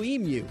for Blue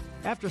Emu.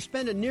 After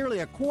spending nearly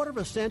a quarter of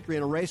a century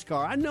in a race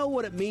car, I know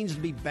what it means to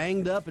be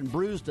banged up and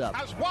bruised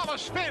up. As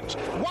Wallace spins,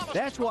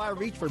 That's why I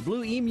reach for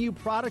Blue Emu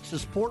products to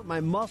support my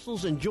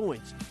muscles and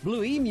joints.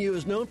 Blue Emu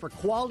is known for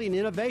quality and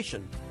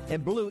innovation,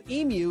 and Blue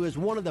Emu is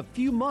one of the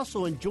few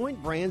muscle and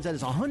joint brands that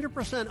is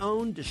 100%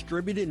 owned,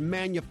 distributed, and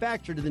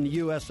manufactured in the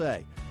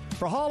USA.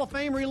 For Hall of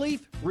Fame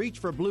relief, reach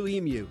for Blue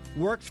Emu.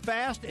 Works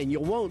fast and you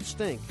won't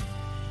stink.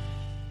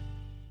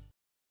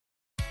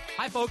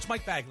 Hi, folks.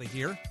 Mike Bagley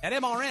here. At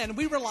MRN,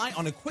 we rely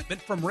on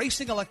equipment from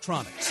Racing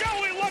Electronics.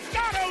 Joey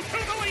Logano to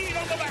the lead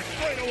on the back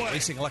straightaway.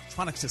 Racing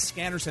Electronics has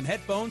scanners and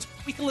headphones.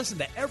 We can listen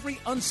to every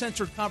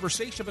uncensored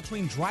conversation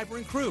between driver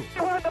and crew.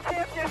 You won the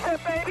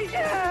championship, baby,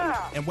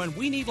 yeah! And when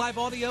we need live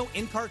audio,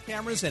 in-car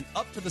cameras, and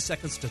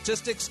up-to-the-second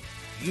statistics,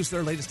 we use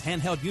their latest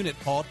handheld unit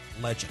called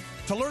Legend.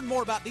 To learn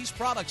more about these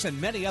products and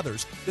many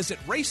others, visit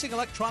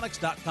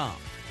racingelectronics.com.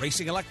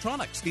 Racing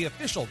Electronics, the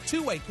official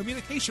two-way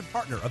communication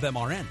partner of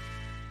MRN.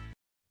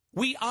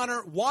 We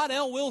honor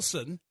Waddell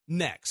Wilson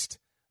next.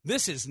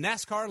 This is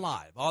NASCAR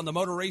Live on the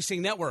Motor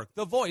Racing Network,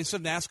 the voice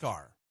of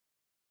NASCAR.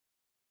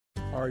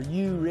 Are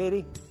you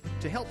ready?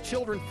 To help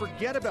children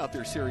forget about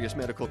their serious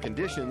medical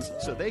conditions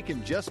so they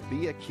can just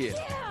be a kid.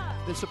 Yeah!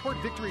 Then support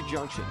Victory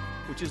Junction,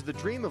 which is the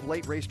dream of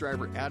late race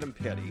driver Adam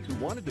Petty, who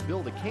wanted to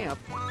build a camp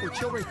where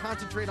children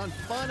concentrate on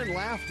fun and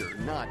laughter,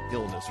 not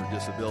illness or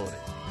disability.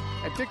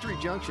 At Victory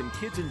Junction,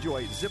 kids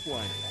enjoy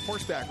ziplining,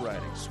 horseback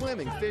riding,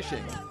 swimming,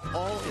 fishing,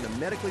 all in a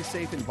medically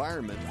safe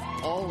environment,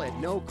 all at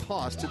no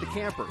cost to the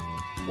camper.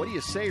 What do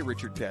you say,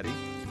 Richard Petty?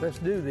 Let's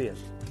do this.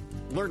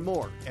 Learn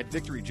more at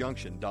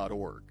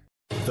victoryjunction.org.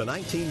 The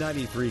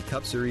 1993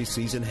 Cup Series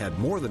season had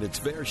more than its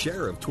fair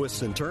share of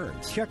twists and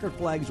turns. Checkered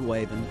flag's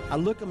waving. I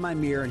look in my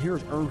mirror, and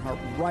here's Earnhardt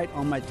right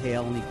on my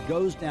tail, and he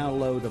goes down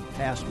low to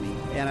pass me.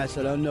 And I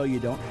said, oh, no, you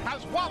don't.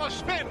 As Wallace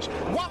spins,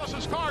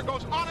 Wallace's car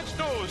goes on its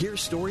nose. Hear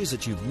stories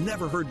that you've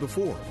never heard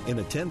before in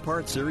a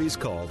 10-part series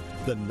called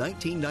The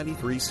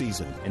 1993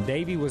 Season. And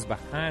Davey was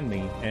behind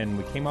me, and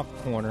we came off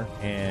the corner,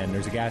 and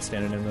there's a guy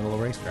standing in the middle of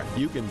the racetrack.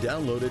 You can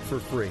download it for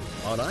free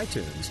on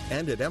iTunes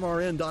and at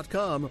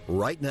MRN.com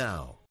right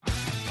now.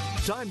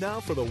 Time now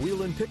for the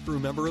Whelen Pit Crew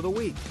Member of the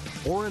Week.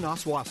 Orrin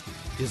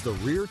Oswowski is the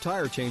rear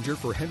tire changer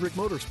for Hendrick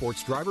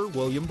Motorsports driver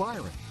William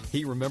Byron.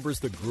 He remembers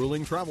the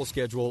grueling travel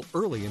schedule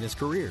early in his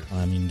career.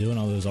 I mean, doing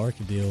all those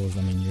ARCA deals,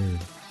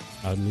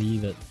 I'd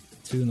leave at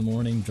 2 in the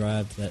morning,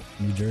 drive to that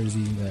New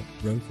Jersey, that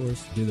road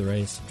course, do the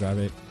race, drive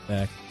it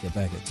back, get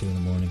back at 2 in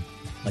the morning.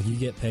 Like, you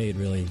get paid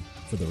really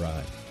for the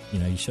ride. You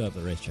know, you show up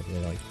at the racetrack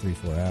like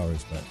 3-4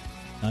 hours, but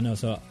I know,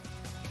 so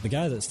the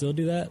guys that still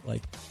do that,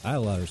 like, I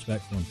have a lot of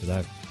respect for them because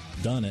I've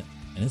done it,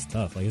 and it's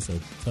tough. Like, it's a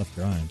tough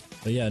grind.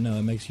 But yeah, no,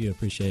 it makes you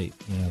appreciate,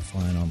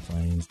 flying on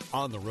planes.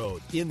 On the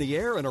road, in the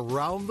air, and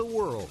around the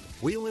world,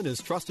 Whelen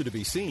is trusted to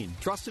be seen,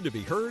 trusted to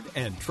be heard,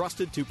 and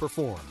trusted to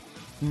perform.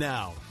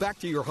 Now, back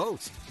to your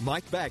host,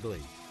 Mike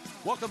Bagley.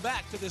 Welcome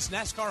back to this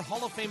NASCAR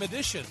Hall of Fame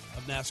edition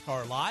of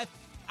NASCAR Live.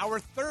 Our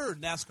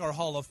third NASCAR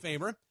Hall of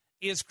Famer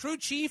is crew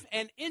chief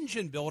and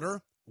engine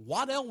builder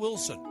Waddell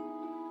Wilson.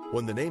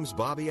 When the names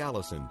Bobby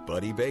Allison,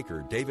 Buddy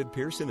Baker, David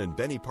Pearson, and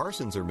Benny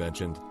Parsons are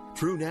mentioned,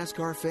 true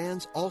NASCAR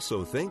fans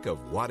also think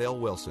of Waddell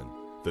Wilson.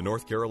 The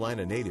North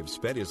Carolina native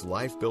spent his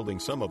life building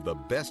some of the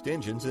best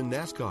engines in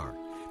NASCAR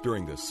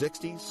during the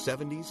 60s,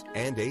 70s,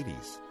 and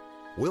 80s.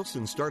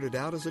 Wilson started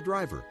out as a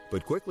driver,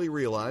 but quickly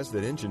realized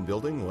that engine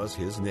building was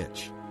his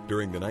niche.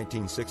 During the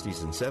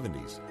 1960s and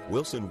 70s,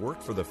 Wilson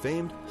worked for the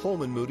famed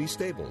Holman Moody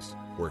Stables,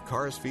 where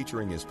cars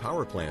featuring his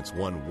power plants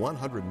won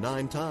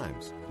 109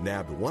 times,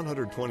 nabbed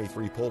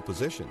 123 pole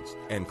positions,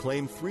 and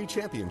claimed 3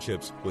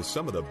 championships with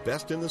some of the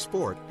best in the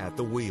sport at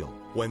the wheel.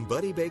 When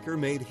Buddy Baker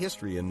made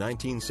history in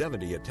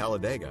 1970 at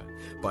Talladega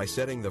by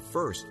setting the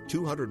first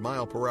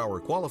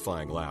 200-mile-per-hour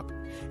qualifying lap,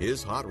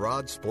 his hot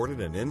rod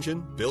sported an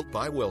engine built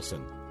by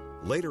Wilson.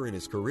 Later in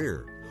his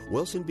career,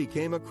 Wilson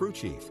became a crew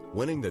chief,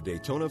 winning the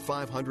Daytona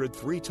 500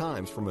 3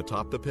 times from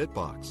atop the pit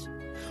box.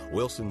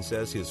 Wilson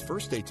says his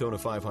first Daytona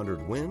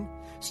 500 win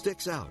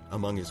sticks out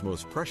among his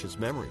most precious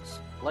memories.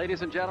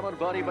 Ladies and gentlemen,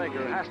 Buddy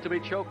Baker has to be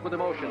choked with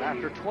emotion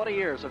after 20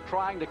 years of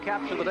trying to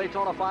capture the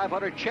Daytona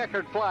 500.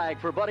 Checkered flag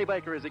for Buddy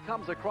Baker as he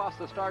comes across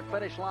the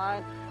start-finish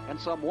line, and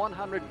some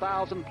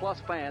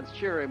 100,000-plus fans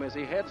cheer him as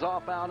he heads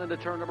off bound into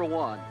turn number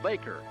 1.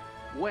 Baker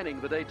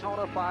winning the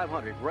Daytona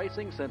 500,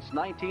 racing since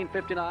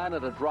 1959,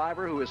 and a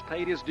driver who has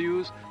paid his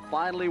dues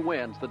finally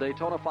wins the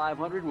Daytona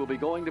 500. Will be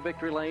going to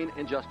victory lane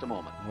in just a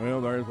moment.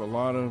 Well, there's a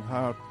lot of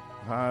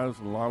highs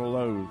and a lot of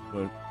lows,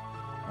 but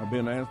I've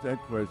been asked that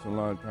question a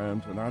lot of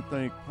times, and I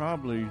think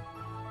probably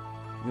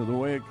the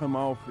way it come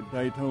off at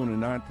Daytona in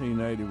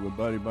 1980 with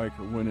Buddy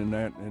Baker winning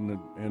that, and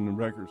the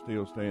record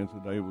still stands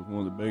today, was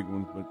one of the big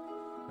ones, but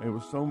there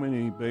was so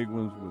many big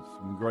ones with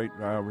some great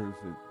drivers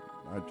that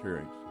I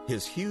cherish.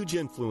 His huge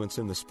influence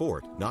in the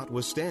sport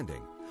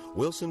notwithstanding,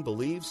 Wilson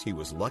believes he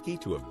was lucky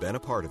to have been a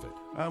part of it.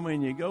 I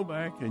mean, you go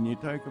back and you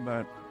take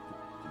about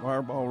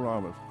Fireball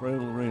Roberts, Fred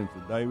Lorenzo,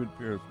 David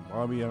Pearson,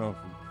 Bobby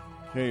Allison,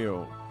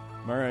 Cale,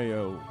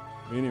 Mario,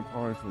 Benny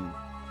Parsons.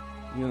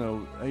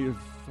 There's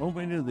so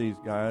many of these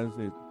guys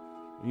that,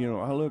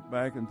 I look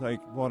back and think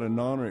what an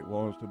honor it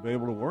was to be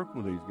able to work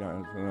with these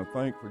guys. And I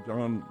thank for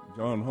John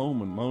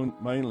Holman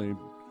mainly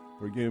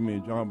for giving me a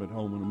job at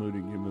Holman & Moody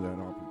and giving me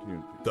that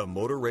opportunity. The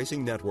Motor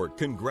Racing Network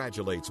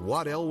congratulates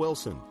Waddell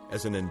Wilson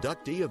as an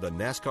inductee of the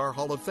NASCAR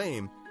Hall of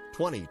Fame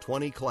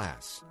 2020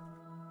 class.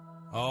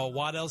 Oh,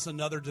 Waddell's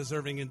another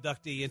deserving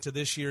inductee into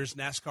this year's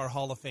NASCAR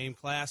Hall of Fame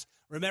class.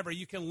 Remember,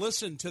 you can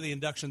listen to the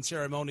induction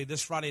ceremony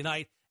this Friday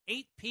night,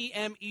 8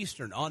 p.m.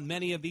 Eastern, on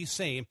many of these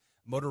same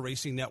Motor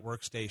Racing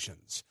Network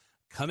stations.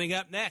 Coming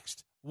up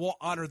next, we'll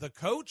honor the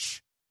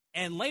coach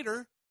and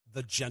later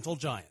the gentle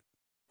giant.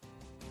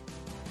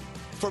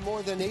 For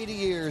more than 80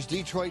 years,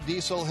 Detroit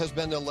Diesel has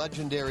been the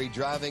legendary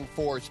driving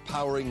force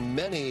powering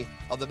many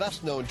of the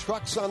best-known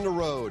trucks on the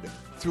road.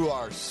 Through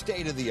our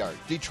state-of-the-art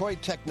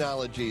Detroit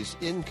technologies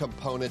in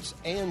components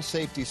and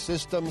safety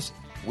systems,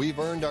 we've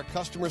earned our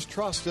customers'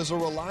 trust as a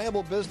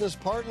reliable business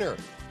partner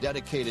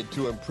dedicated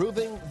to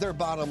improving their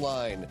bottom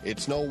line.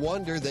 It's no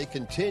wonder they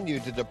continue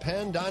to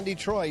depend on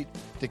Detroit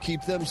to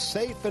keep them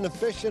safe and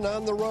efficient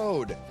on the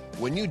road.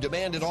 When you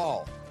demand it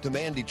all,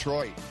 demand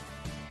Detroit.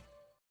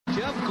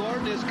 Jeff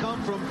Gordon has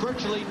come from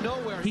virtually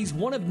nowhere. He's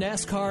one of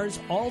NASCAR's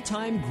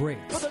all-time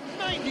greats. For the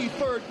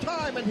 93rd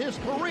time in his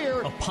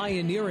career. A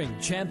pioneering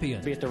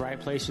champion. Be at the right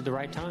place at the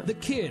right time. The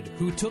kid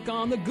who took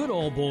on the good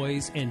old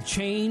boys and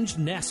changed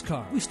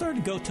NASCAR. We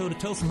started to go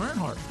toe-to-toe from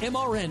Earnhardt.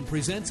 MRN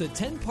presents a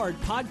 10-part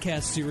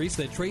podcast series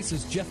that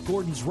traces Jeff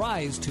Gordon's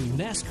rise to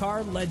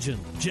NASCAR legend.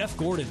 Jeff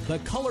Gordon, the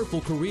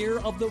colorful career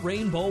of the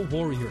Rainbow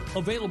Warrior.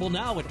 Available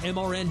now at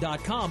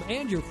MRN.com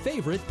and your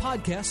favorite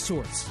podcast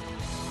source.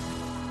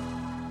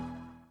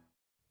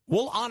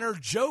 We'll honor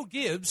Joe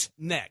Gibbs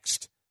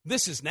next.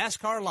 This is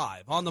NASCAR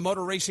Live on the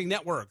Motor Racing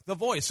Network, the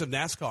voice of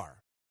NASCAR.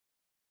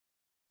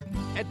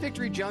 At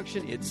Victory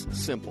Junction, it's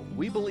simple.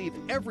 We believe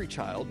every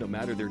child, no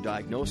matter their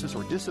diagnosis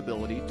or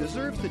disability,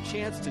 deserves the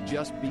chance to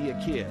just be a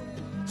kid.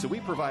 So we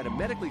provide a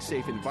medically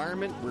safe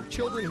environment where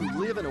children who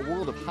live in a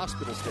world of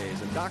hospital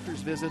stays and doctor's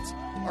visits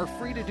are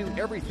free to do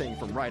everything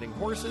from riding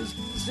horses,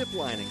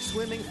 ziplining,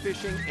 swimming,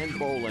 fishing, and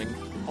bowling,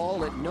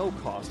 all at no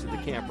cost to the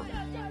camper.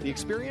 The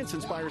experience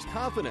inspires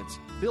confidence,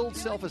 builds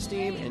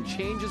self-esteem, and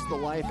changes the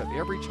life of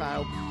every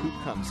child who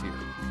comes here.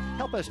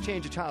 Help us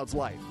change a child's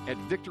life at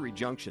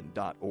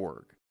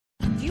victoryjunction.org.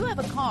 Do you have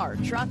a car,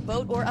 truck,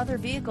 boat, or other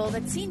vehicle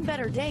that's seen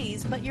better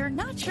days, but you're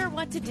not sure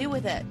what to do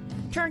with it?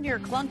 Turn your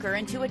clunker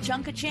into a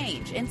chunk of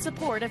change in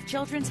support of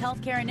children's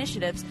healthcare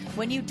initiatives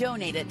when you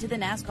donate it to the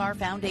NASCAR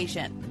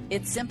Foundation.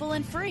 It's simple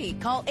and free.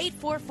 Call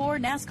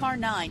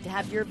 844-NASCAR-9 to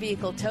have your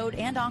vehicle towed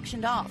and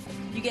auctioned off.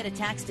 You get a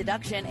tax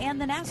deduction, and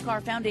the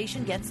NASCAR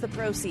Foundation gets the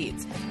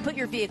proceeds. Put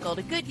your vehicle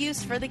to good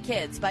use for the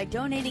kids by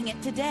donating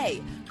it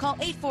today. Call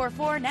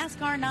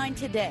 844-NASCAR-9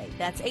 today.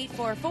 That's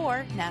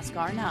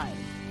 844-NASCAR-9.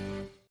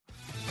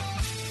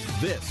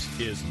 This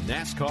is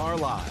NASCAR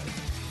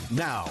Live.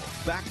 Now,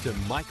 back to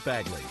Mike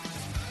Bagley.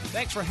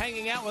 Thanks for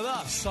hanging out with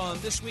us on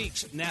this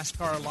week's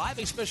NASCAR Live,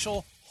 a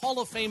special Hall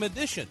of Fame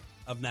edition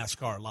of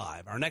NASCAR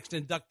Live. Our next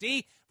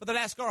inductee for the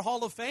NASCAR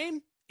Hall of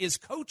Fame is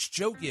Coach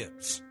Joe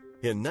Gibbs.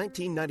 In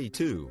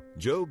 1992,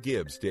 Joe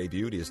Gibbs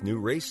debuted his new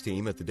race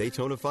team at the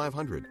Daytona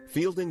 500,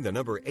 fielding the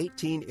number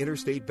 18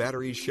 Interstate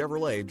Batteries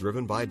Chevrolet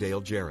driven by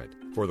Dale Jarrett.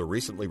 For the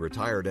recently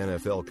retired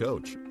NFL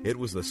coach, it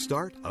was the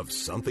start of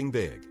something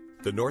big.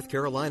 The North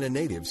Carolina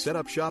native set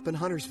up shop in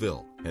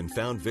Huntersville and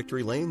found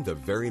victory lane the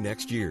very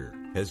next year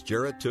as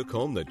Jarrett took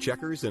home the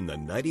checkers in the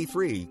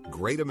 93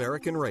 Great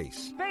American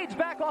Race. Fades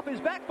back off his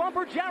back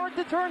bumper. Jarrett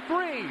to turn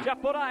 3.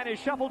 Jeff Bodine is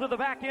shuffled to the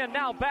back end.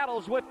 Now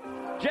battles with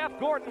Jeff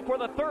Gordon for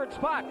the third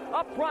spot.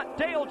 Up front,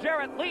 Dale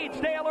Jarrett leads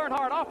Dale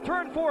Earnhardt off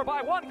turn 4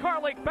 by 1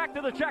 car length back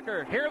to the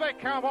checker. Here they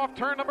come off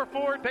turn number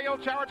 4. Dale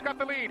Jarrett's got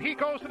the lead. He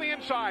goes to the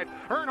inside.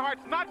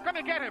 Earnhardt's not going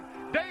to get him.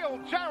 Dale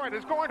Jarrett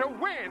is going to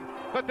win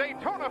the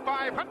Daytona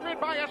 500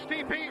 by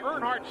STP.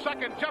 Earnhardt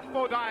second. Jeff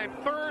Bodine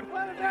third.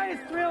 One of the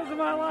greatest thrills of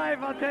my life,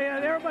 I'll tell you.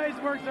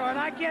 Everybody's worked hard.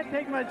 I can't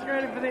take much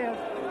credit for this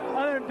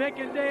other than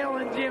picking Dale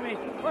and Jimmy.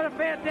 What a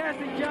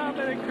fantastic job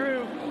by the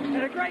crew.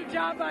 And a great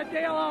job by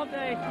Dale all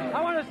day. I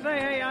want to say,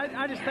 hey,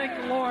 I just thank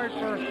the Lord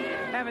for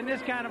having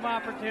this kind of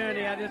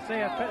opportunity. I just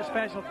say a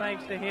special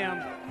thanks to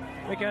him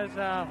because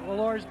the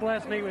Lord's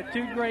blessed me with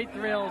 2 great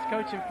thrills,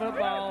 coaching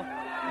football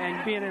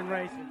and being in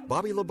racing.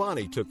 Bobby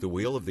Labonte took the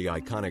wheel of the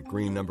iconic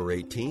green number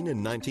 18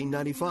 in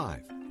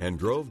 1995 and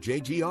drove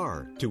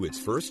JGR to its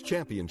first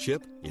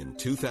championship in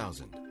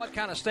 2000. What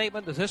kind of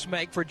statement does this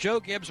make for Joe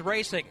Gibbs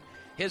Racing?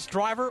 His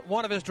driver,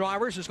 one of his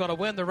drivers, is going to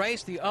win the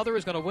race. The other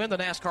is going to win the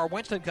NASCAR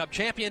Winston Cup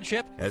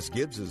Championship. As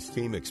Gibbs's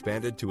team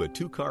expanded to a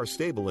 2-car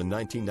stable in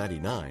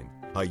 1999,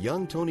 a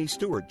young Tony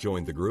Stewart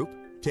joined the group,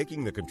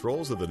 taking the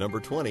controls of the number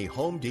 20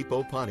 Home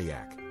Depot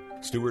Pontiac.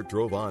 Stewart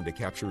drove on to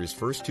capture his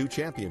first 2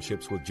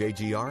 championships with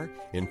JGR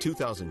in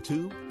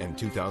 2002 and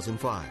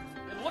 2005.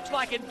 It looks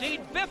like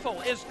indeed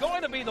Biffle is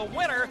going to be the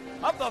winner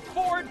of the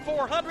Ford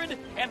 400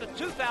 and the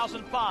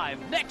 2005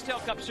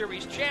 Nextel Cup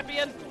Series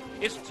champion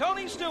is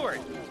Tony Stewart.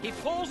 He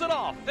pulls it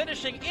off,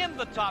 finishing in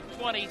the top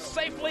 20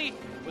 safely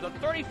with a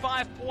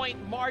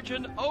 35-point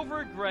margin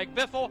over Greg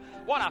Biffle.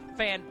 What a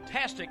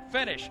fantastic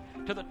finish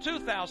to the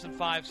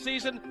 2005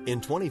 season. In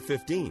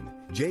 2015,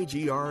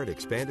 JGR had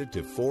expanded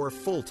to 4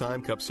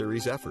 full-time Cup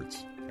Series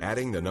efforts,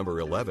 adding the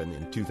number 11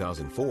 in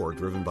 2004,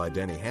 driven by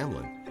Denny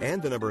Hamlin,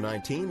 and the number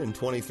 19 in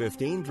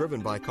 2015, driven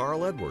by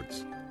Carl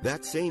Edwards.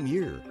 That same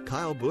year,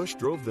 Kyle Busch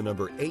drove the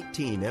number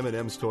 18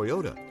 M&M's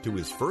Toyota to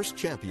his first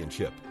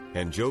championship,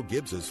 and Joe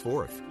Gibbs's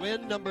 4th.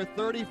 Win number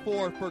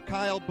 34 for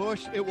Kyle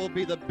Busch. It will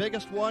be the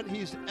biggest one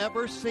he's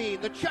ever seen.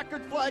 The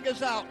checkered flag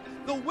is out.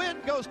 The win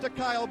goes to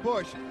Kyle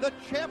Busch. The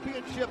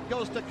championship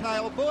goes to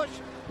Kyle Busch.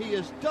 He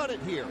has done it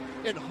here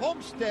in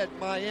Homestead,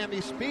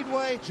 Miami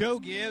Speedway. Joe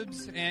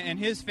Gibbs and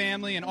his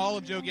family and all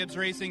of Joe Gibbs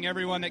Racing,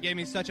 everyone that gave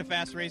me such a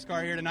fast race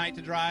car here tonight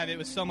to drive. It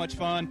was so much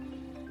fun.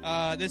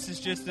 This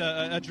is just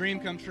a dream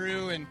come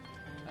true. And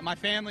my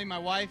family, my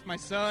wife, my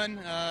son,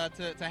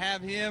 to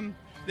have him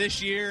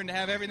this year and to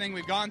have everything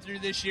we've gone through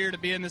this year to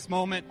be in this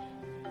moment,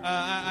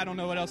 I don't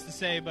know what else to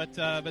say, but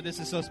this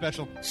is so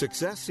special.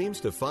 Success seems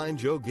to find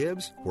Joe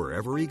Gibbs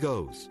wherever he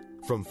goes,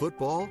 from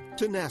football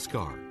to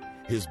NASCAR.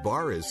 His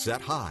bar is set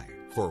high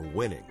for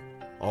winning.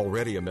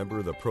 Already a member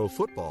of the Pro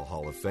Football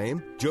Hall of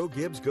Fame, Joe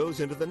Gibbs goes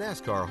into the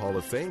NASCAR Hall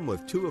of Fame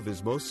with 2 of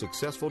his most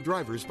successful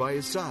drivers by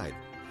his side,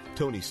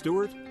 Tony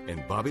Stewart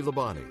and Bobby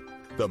Labonte.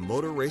 The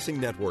Motor Racing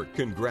Network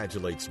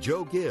congratulates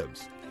Joe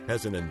Gibbs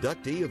as an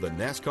inductee of the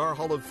NASCAR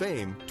Hall of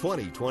Fame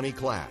 2020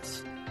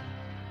 class.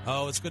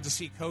 Oh, it's good to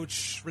see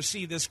Coach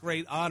receive this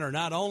great honor.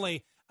 Not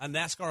only a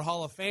NASCAR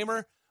Hall of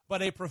Famer,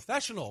 but a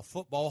professional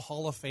football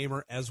Hall of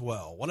Famer as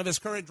well. One of his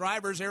current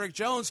drivers, Eric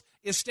Jones,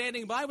 is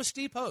standing by with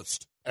Steve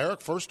Post.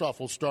 Eric, first off,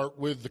 we'll start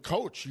with the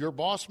coach, your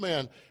boss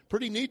man.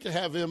 Pretty neat to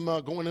have him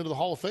going into the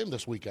Hall of Fame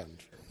this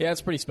weekend. Yeah,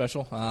 it's pretty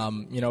special.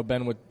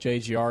 Been with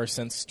JGR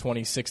since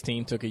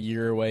 2016, took a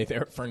year away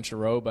there at Furniture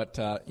Row, but,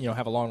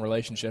 have a long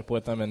relationship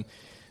with him, and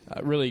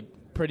really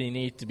pretty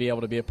neat to be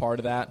able to be a part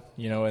of that,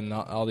 and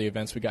all the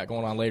events we got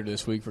going on later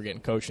this week. We're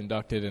getting coach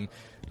inducted,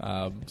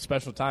 and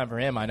special time for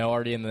him. I know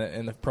already in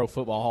the Pro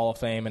Football Hall of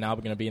Fame, and now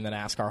we're going to be in the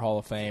NASCAR Hall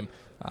of Fame.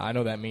 I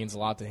know that means a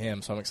lot to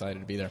him, so I'm excited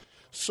to be there.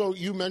 So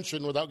you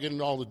mentioned, without getting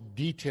into all the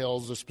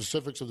details, the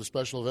specifics of the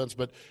special events,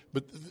 but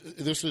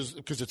this is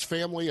because it's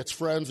family, it's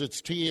friends, it's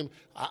team.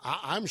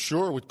 I'm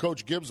sure with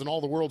Coach Gibbs and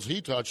all the worlds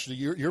he touched,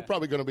 you're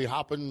probably going to be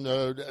hopping,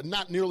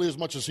 not nearly as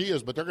much as he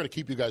is, but they're going to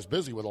keep you guys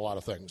busy with a lot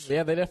of things.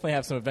 Yeah, they definitely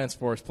have some events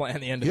for us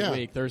planned the end of the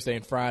week, Thursday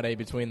and Friday,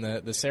 between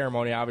the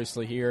ceremony,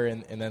 obviously, here,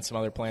 and then some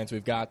other plans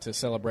we've got to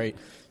celebrate,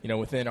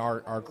 within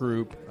our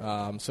group.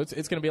 So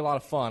it's going to be a lot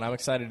of fun. I'm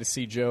excited to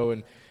see Joe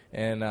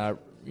and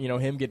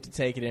him get to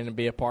take it in and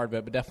be a part of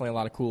it, but definitely a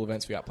lot of cool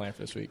events we got planned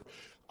for this week.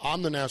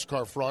 On the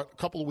NASCAR front, a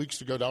couple of weeks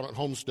ago down at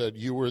Homestead,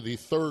 you were the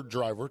third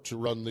driver to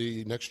run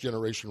the next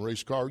generation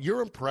race car.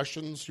 Your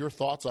impressions, your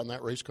thoughts on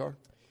that race car?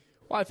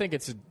 Well, I think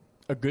it's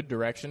a good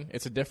direction.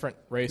 It's a different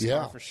race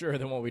car for sure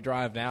than what we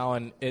drive now,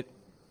 and it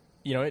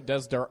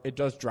does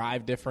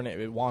drive different.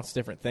 It wants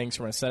different things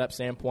from a setup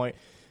standpoint.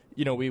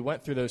 We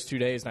went through those 2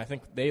 days, and I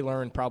think they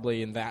learned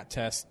probably in that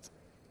test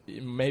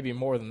maybe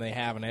more than they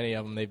have in any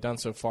of them they've done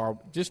so far,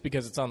 just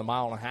because it's on the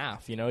 1.5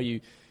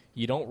 miles.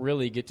 You don't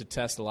really get to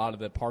test a lot of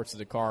the parts of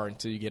the car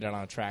until you get it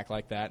on a track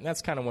like that, and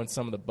that's kind of when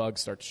some of the bugs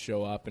start to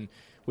show up, and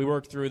we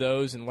worked through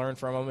those and learned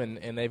from them,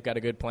 and they've got a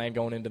good plan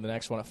going into the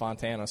next one at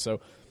Fontana. So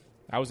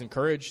I was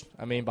encouraged,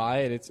 by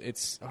it.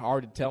 It's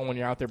hard to tell when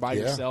you're out there by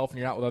yourself and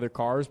you're out with other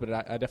cars, but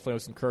I definitely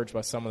was encouraged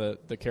by some of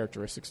the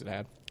characteristics it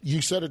had.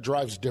 You said it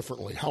drives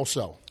differently. How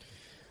so?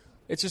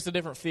 It's just a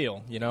different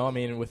feel,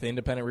 with the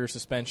independent rear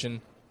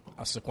suspension,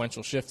 a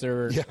sequential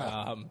shifter,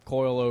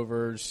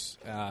 coilovers.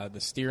 The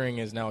steering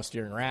is now a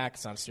steering rack.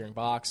 It's not a steering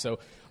box. So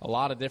a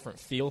lot of different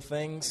feel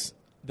things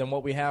than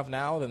what we have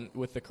now than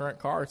with the current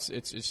car.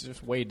 It's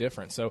just way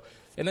different. So,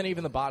 and then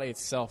even the body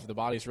itself, the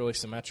body is really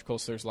symmetrical,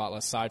 so there's a lot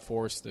less side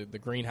force. The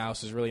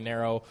greenhouse is really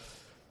narrow.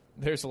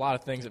 There's a lot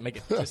of things that make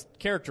it just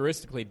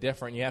characteristically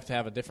different. You have to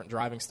have a different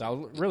driving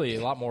style, really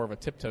a lot more of a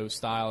tiptoe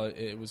style.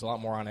 It was a lot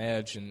more on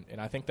edge, and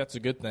I think that's a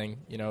good thing,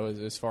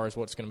 as far as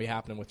what's going to be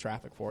happening with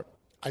traffic for it.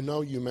 I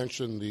know you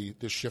mentioned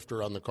the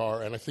shifter on the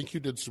car, and I think you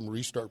did some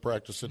restart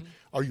practice. And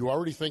are you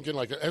already thinking,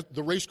 like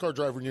the race car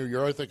driver in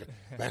you're already thinking,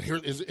 man, here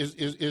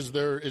is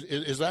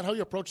that how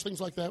you approach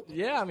things like that?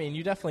 Yeah,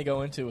 you definitely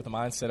go into it with the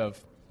mindset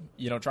of,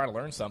 try to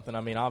learn something.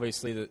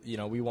 Obviously,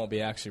 we won't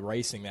be actually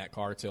racing that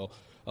car till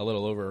a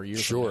little over a year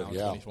from now,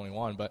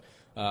 2021. But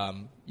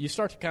you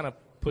start to kind of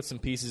put some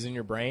pieces in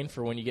your brain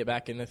for when you get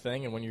back in the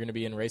thing and when you're going to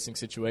be in racing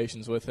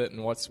situations with it,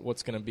 and what's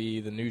going to be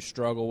the new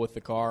struggle with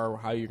the car, or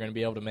how you're going to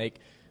be able to make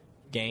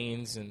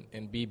gains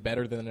and be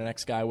better than the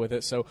next guy with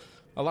it. So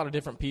a lot of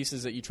different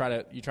pieces that you try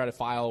to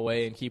file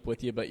away and keep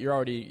with you, but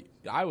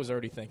I was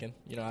already thinking,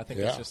 I think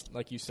it's just,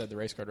 like you said, the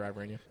race car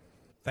driver in you.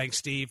 Thanks,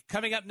 Steve.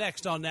 Coming up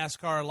next on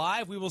NASCAR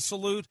Live, we will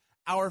salute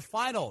our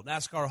final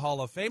NASCAR Hall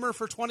of Famer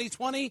for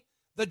 2020,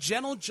 the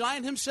gentle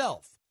giant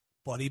himself,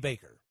 Buddy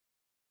Baker.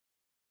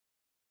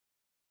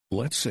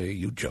 Let's say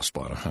you just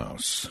bought a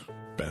house.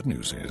 Bad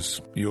news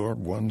is, you're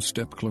one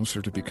step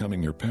closer to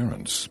becoming your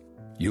parents.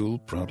 You'll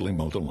proudly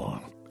mow the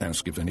lawn.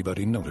 Ask if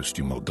anybody noticed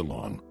you mowed the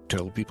lawn.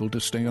 Tell people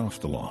to stay off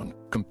the lawn.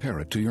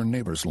 Compare it to your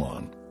neighbor's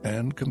lawn.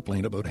 And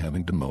complain about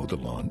having to mow the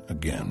lawn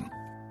again.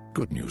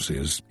 Good news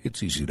is,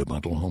 it's easy to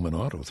bundle home and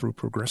auto through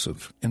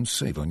Progressive and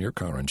save on your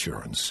car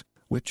insurance,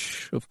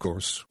 which, of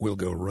course, will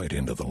go right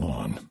into the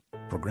lawn.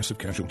 Progressive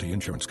Casualty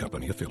Insurance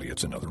Company,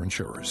 affiliates, and other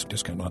insurers.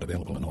 Discount not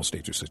available in all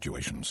states or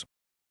situations.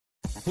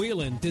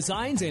 Whelen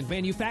designs and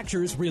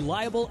manufactures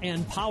reliable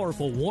and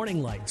powerful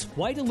warning lights,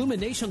 white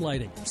illumination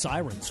lighting,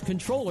 sirens,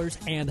 controllers,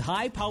 and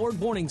high-powered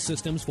warning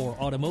systems for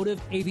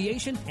automotive,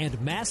 aviation, and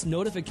mass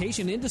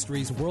notification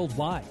industries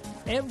worldwide.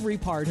 Every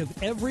part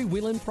of every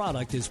Whelen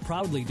product is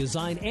proudly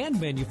designed and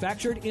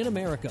manufactured in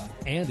America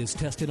and is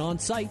tested on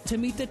site to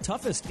meet the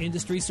toughest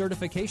industry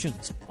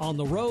certifications. On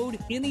the road,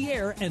 in the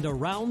air, and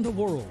around the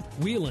world,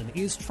 Whelen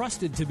is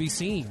trusted to be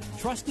seen,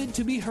 trusted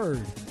to be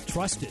heard,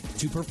 trusted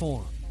to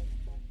perform.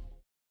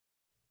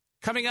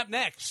 Coming up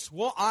next,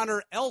 we'll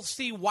honor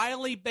L.C.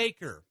 Wiley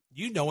Baker.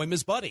 You know him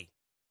as Buddy.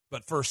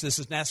 But first, this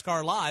is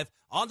NASCAR Live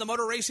on the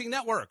Motor Racing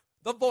Network,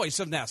 the voice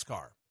of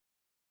NASCAR.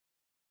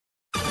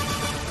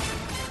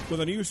 With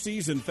a new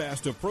season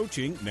fast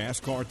approaching,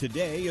 NASCAR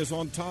Today is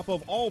on top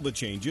of all the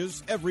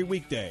changes every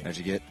weekday. As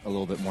you get a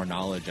little bit more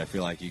knowledge, I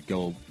feel like you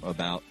go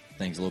about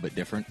things a little bit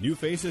different. New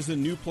faces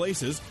in new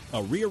places,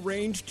 a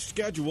rearranged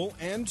schedule,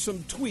 and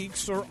some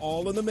tweaks are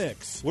all in the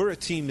mix. We're a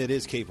team that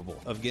is capable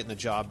of getting the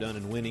job done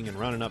and winning and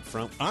running up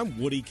front. I'm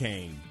Woody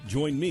Kane.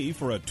 Join me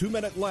for a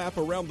 2-minute lap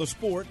around the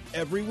sport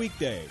every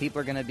weekday. People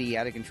are going to be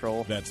out of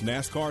control. That's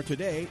NASCAR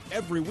Today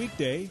every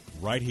weekday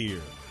right here.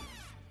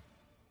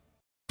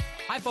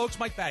 Hi, folks.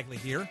 Mike Bagley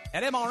here.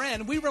 At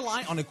MRN, we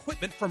rely on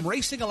equipment from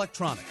Racing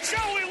Electronics.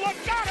 Joey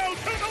Logano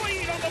to the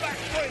lead on the back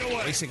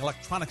straightaway. Racing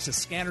Electronics'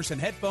 scanners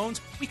and headphones.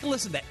 We can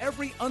listen to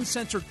every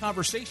uncensored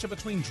conversation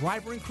between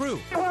driver and crew.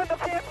 You won the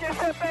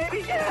championship,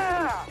 baby.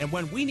 Yeah! And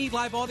when we need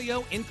live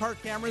audio, in-car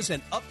cameras,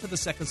 and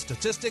up-to-the-second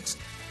statistics,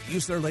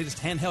 use their latest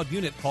handheld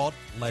unit called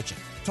Legend.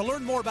 To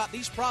learn more about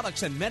these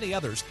products and many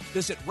others,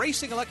 visit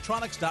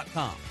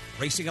racingelectronics.com.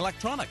 Racing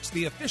Electronics,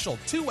 the official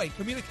two-way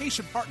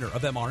communication partner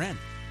of MRN.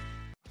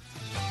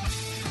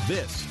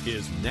 This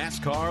is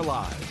NASCAR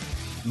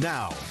Live.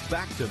 Now,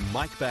 back to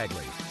Mike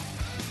Bagley.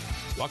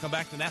 Welcome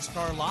back to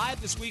NASCAR Live.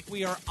 This week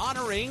we are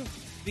honoring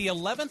the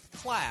 11th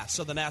class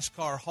of the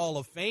NASCAR Hall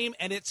of Fame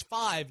and its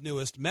 5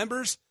 newest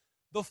members.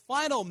 The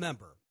final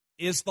member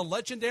is the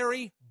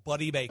legendary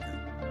Buddy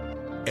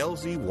Baker.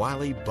 Elsie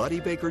Wiley Buddy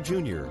Baker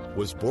Jr.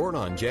 was born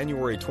on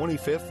January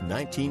 25,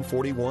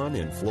 1941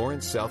 in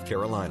Florence, South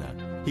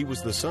Carolina. He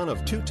was the son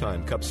of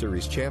two-time Cup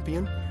Series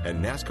champion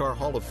and NASCAR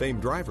Hall of Fame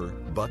driver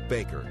Buck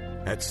Baker.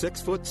 At 6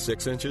 foot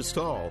 6 inches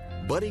tall,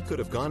 Buddy could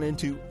have gone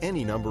into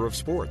any number of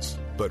sports,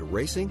 but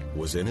racing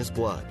was in his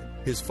blood.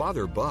 His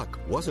father, Buck,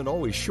 wasn't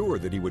always sure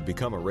that he would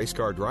become a race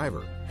car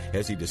driver,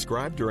 as he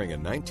described during a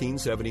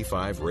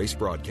 1975 race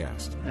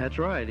broadcast. That's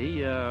right.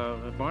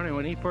 Barney,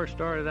 when he first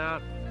started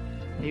out,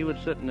 he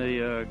would sit in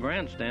the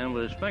grandstand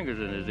with his fingers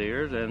in his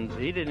ears, and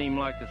he didn't even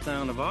like the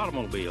sound of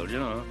automobiles, you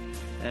know.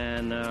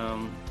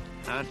 And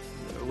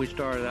we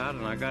started out,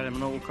 and I got him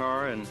an old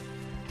car,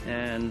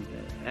 and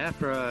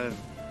after I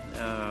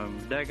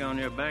daggone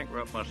near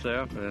bankrupt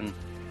myself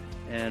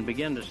and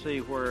began to see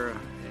where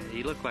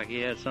he looked like he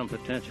had some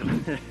potential.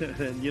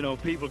 And, you know,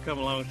 people come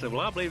along and say,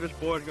 well, I believe this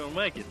boy's going to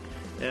make it.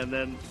 And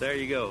then there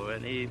you go.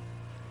 And he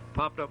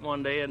popped up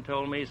one day and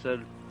told me, he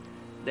said,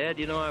 Dad,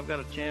 you know, I've got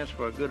a chance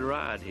for a good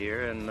ride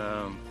here, and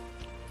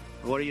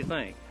what do you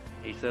think?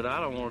 He said, I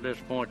don't want to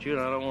disappoint you,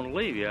 and I don't want to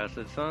leave you. I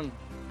said, son,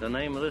 the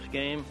name of this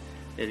game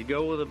is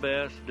go with the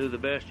best, do the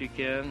best you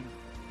can,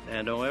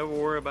 and don't ever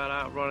worry about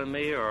outrunning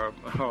me or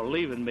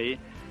leaving me,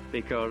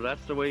 because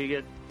that's the way you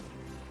get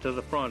to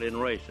the front in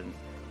racing,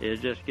 is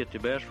just get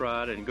your best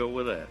ride and go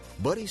with that.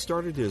 Buddy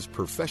started his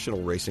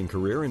professional racing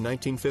career in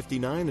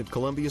 1959 at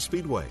Columbia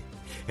Speedway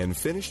and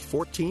finished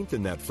 14th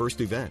in that first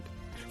event.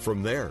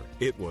 From there,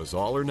 it was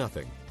all or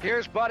nothing.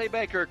 Here's Buddy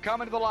Baker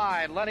coming to the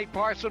line. Lenny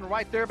Parson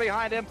right there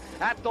behind him.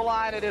 At the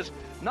line, it is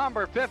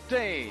number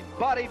 15.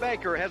 Buddy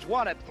Baker has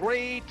won it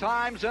 3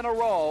 times in a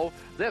row.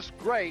 This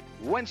great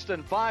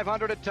Winston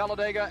 500 at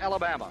Talladega,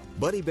 Alabama.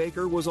 Buddy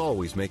Baker was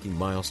always making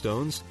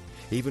milestones,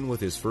 even with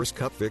his first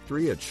Cup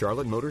victory at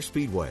Charlotte Motor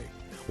Speedway,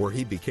 where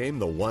he became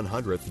the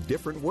 100th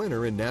different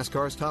winner in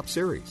NASCAR's Top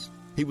Series.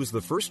 He was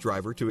the first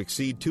driver to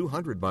exceed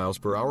 200 miles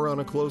per hour on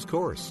a closed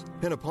course,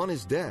 and upon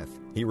his death,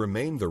 he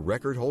remained the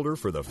record holder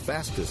for the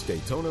fastest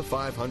Daytona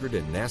 500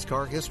 in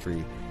NASCAR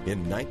history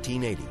in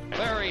 1980.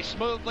 Very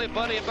smoothly,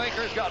 Buddy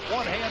Baker's got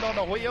one hand on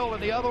the wheel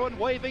and the other one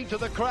waving to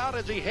the crowd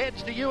as he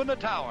heads to you in the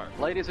tower.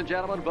 Ladies and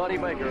gentlemen, Buddy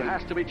Baker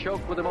has to be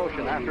choked with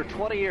emotion after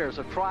 20 years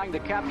of trying to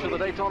capture the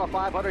Daytona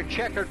 500.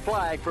 Checkered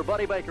flag for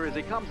Buddy Baker as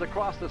he comes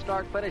across the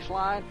start-finish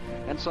line,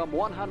 and some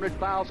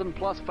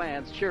 100,000-plus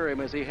fans cheer him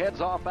as he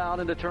heads off out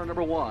into turn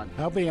number 1.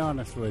 I'll be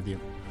honest with you.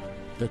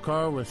 The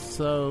car was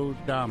so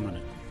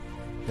dominant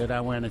that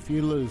I went, if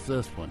you lose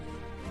this one,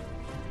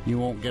 you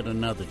won't get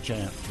another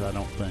chance, I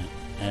don't think.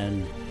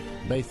 And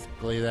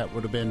basically that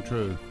would have been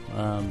true.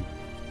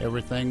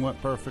 Everything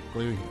went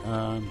perfectly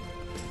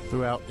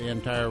throughout the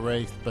entire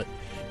race, but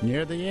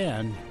near the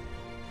end,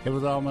 it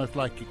was almost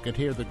like you could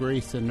hear the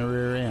grease in the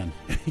rear end.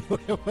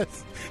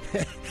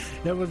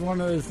 It was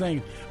one of those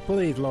things,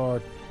 please,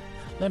 Lord,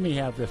 let me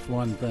have this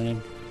one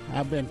thing.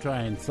 I've been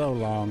trying so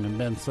long and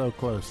been so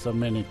close so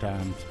many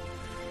times.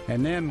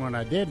 And then when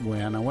I did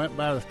win, I went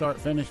by the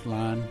start-finish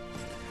line,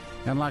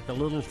 and like a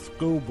little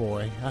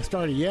schoolboy, I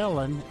started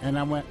yelling, and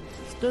I went,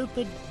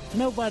 stupid,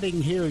 nobody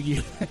can hear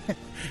you.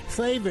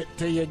 Save it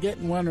till you get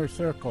in winner's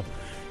circle.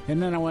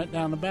 And then I went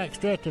down the back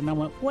stretch, and I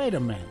went, wait a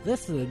minute,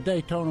 this is a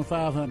Daytona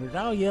 500.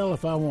 I'll yell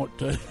if I want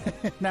to.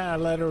 Now I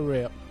let her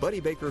rip. Buddy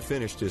Baker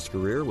finished his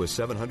career with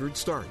 700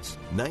 starts,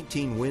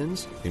 19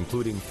 wins,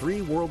 including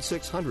 3 World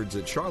 600s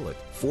at Charlotte,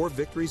 4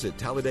 victories at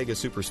Talladega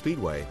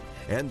Superspeedway,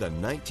 and the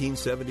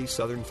 1970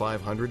 Southern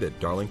 500 at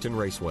Darlington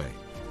Raceway.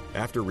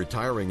 After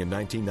retiring in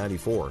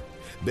 1994,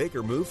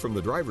 Baker moved from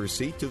the driver's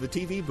seat to the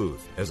TV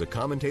booth as a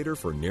commentator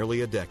for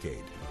nearly a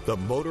decade. The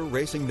Motor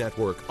Racing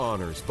Network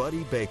honors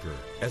Buddy Baker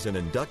as an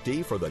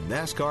inductee for the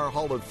NASCAR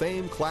Hall of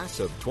Fame class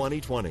of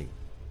 2020.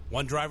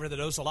 One driver that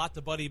owes a lot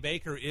to Buddy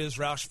Baker is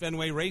Roush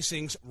Fenway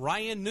Racing's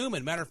Ryan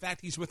Newman. Matter of fact,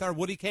 he's with our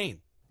Woody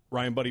Kane.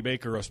 Ryan, Buddy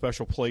Baker, a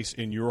special place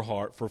in your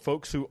heart. For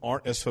folks who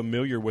aren't as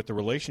familiar with the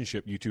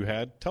relationship you two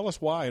had, tell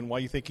us why and why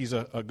you think he's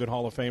a good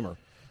Hall of Famer.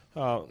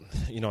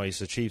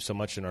 He's achieved so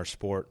much in our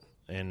sport.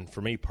 And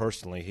for me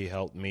personally, he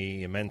helped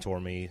me and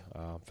mentor me,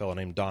 a fellow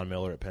named Don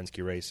Miller at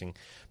Penske Racing.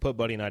 Put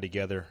Buddy and I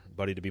together,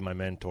 Buddy to be my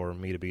mentor,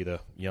 me to be the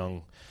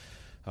young,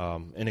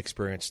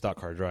 inexperienced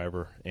stock car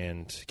driver,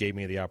 and gave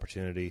me the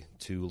opportunity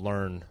to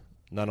learn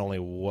not only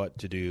what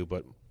to do,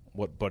 but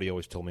what Buddy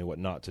always told me what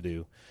not to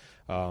do.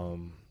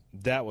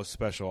 That was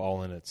special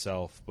all in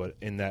itself, but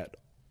in that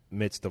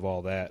midst of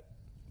all that,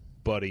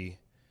 Buddy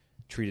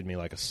treated me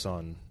like a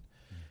son.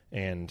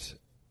 And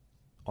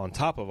on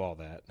top of all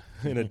that,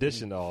 in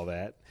addition to all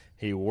that,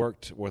 he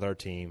worked with our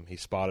team. He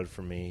spotted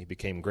for me,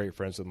 became great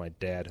friends with my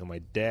dad, who my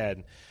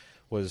dad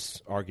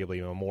was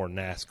arguably a more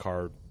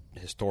NASCAR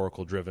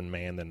historical-driven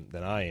man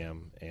than I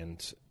am,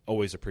 and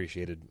always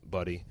appreciated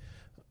Buddy.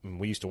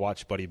 We used to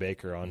watch Buddy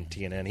Baker on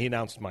TNN. He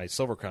announced my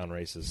Silver Crown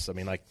races. I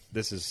mean, like,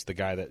 this is the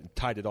guy that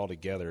tied it all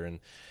together.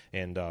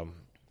 And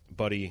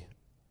Buddy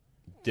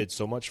did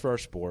so much for our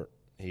sport.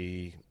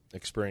 He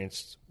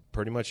experienced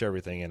pretty much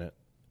everything in it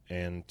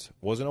and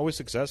wasn't always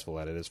successful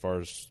at it as far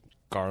as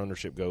car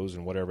ownership goes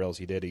and whatever else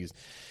he did. His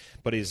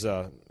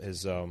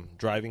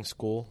driving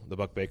school, the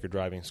Buck Baker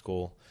driving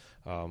school,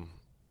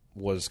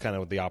 was kind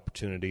of the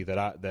opportunity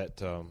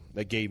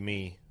that gave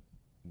me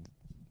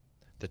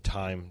the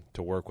time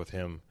to work with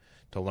him,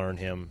 to learn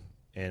him,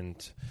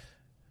 and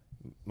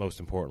most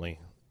importantly,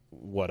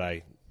 what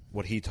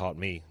he taught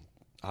me,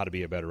 how to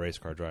be a better race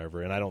car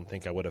driver. And I don't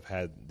think I would have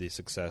had the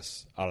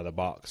success out of the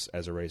box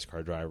as a race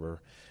car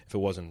driver if it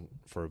wasn't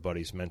for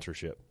Buddy's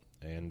mentorship.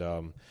 And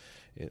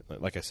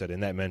like I said,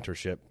 in that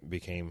mentorship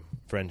became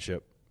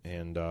friendship,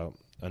 and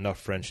enough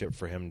friendship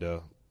for him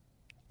to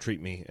treat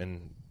me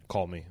and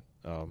call me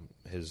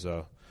his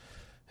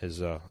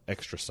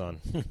extra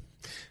son.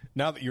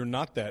 Now that you're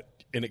not that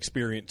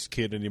inexperienced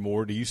kid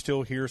anymore, do you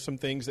still hear some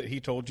things that he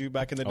told you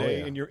back in the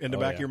day in the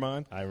back of your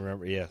mind? I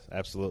remember, yeah,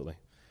 absolutely.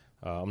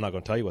 I'm not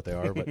going to tell you what they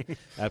are, but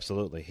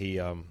absolutely. He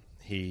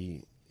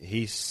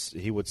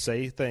would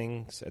say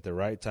things at the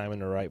right time in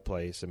the right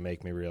place and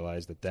make me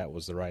realize that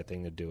was the right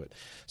thing to do it.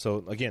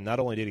 So again, not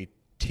only did he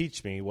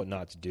teach me what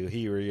not to do,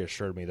 he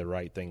reassured me the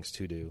right things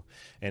to do.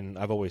 And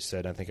I've always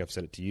said, I think I've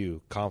said it to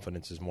you,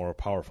 confidence is more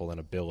powerful than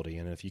ability.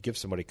 And if you give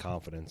somebody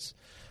confidence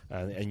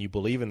and you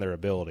believe in their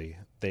ability,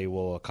 they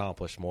will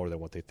accomplish more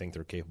than what they think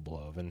they're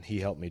capable of. And he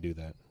helped me do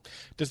that.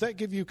 Does that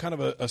give you kind of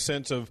a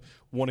sense of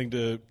wanting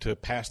to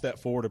pass that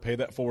forward, to pay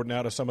that forward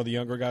now to some of the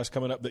younger guys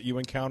coming up that you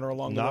encounter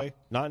along the way?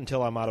 Not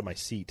until I'm out of my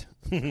seat.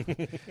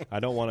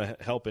 I don't want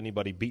to help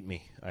anybody beat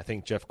me. I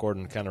think Jeff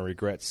Gordon kind of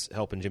regrets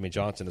helping Jimmy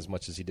Johnson as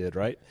much as he did,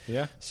 right?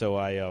 Yeah. So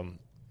I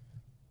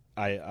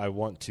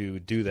want to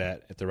do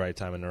that at the right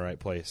time in the right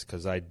place,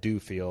 because I do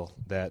feel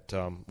that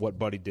what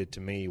Buddy did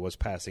to me was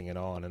passing it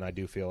on, and I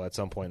do feel at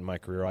some point in my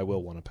career I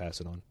will want to pass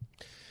it on.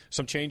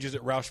 Some changes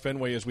at Roush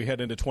Fenway as we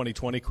head into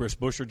 2020. Chris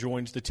Buescher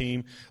joins the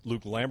team.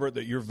 Luke Lambert,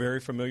 that you're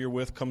very familiar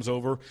with, comes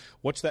over.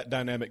 What's that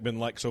dynamic been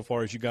like so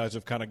far as you guys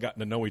have kind of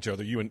gotten to know each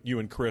other, you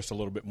and Chris, a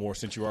little bit more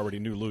since you already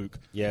knew Luke?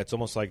 Yeah, it's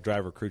almost like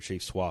driver-crew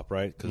chief swap,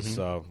 right? Because,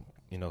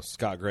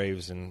 Scott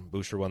Graves and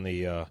Buescher won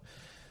the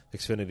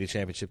Xfinity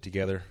Championship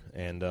together,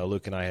 and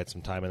Luke and I had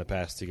some time in the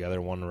past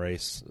together, won the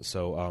race.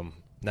 So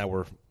now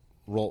we're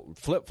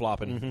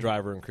flip-flopping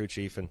driver and crew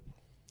chief, and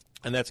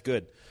that's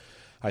good.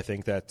 I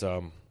think that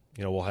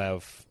we'll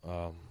have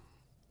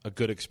a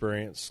good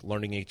experience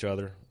learning each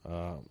other.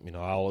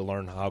 I'll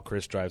learn how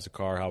Chris drives the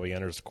car, how he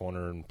enters the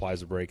corner and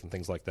applies the brake and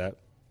things like that,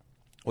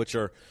 which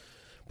are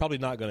probably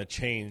not going to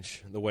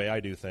change the way I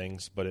do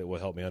things, but it will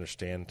help me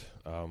understand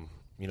how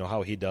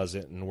he does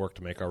it and work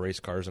to make our race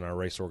cars and our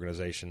race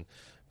organization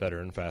better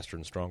and faster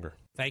and stronger.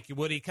 Thank you,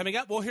 Woody. Coming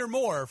up, we'll hear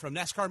more from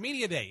NASCAR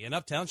Media Day in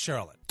Uptown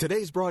Charlotte.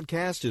 Today's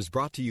broadcast is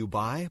brought to you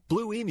by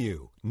Blue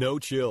Emu. No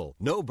chill,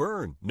 no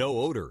burn, no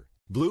odor.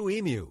 Blue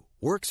Emu.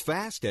 Works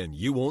fast and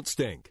you won't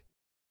stink.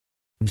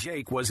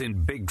 Jake was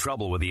in big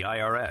trouble with the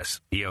IRS.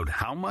 He owed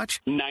how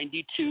much?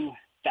 $92,000.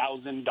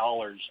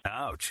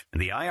 Ouch.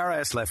 The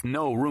IRS left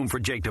no room for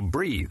Jake to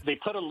breathe. They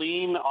put a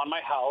lien on my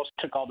house,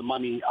 took all the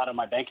money out of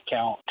my bank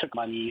account, took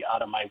money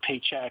out of my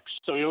paychecks.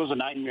 So it was a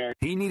nightmare.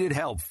 He needed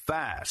help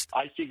fast.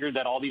 I figured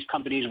that all these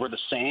companies were the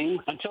same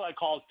until I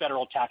called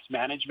Federal Tax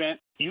Management.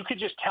 You could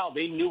just tell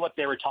they knew what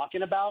they were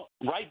talking about.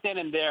 Right then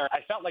and there, I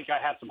felt like I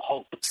had some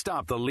hope.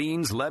 Stop the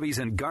liens, levies,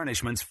 and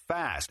garnishments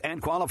fast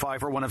and qualify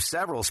for one of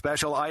several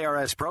special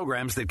IRS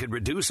programs that could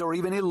reduce or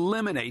even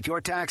eliminate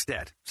your tax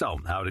debt. So,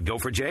 how'd it go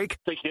for Jake?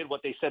 They did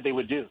what they said they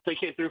would do. They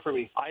came through for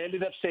me. I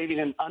ended up saving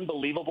an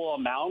unbelievable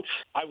amount.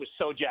 I was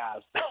so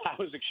jazzed. I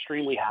was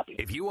extremely happy.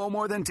 If you owe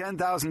more than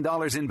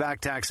 $10,000 in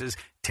back taxes,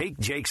 take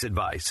Jake's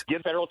advice.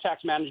 Give Federal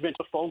Tax Management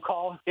a phone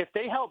call. If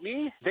they help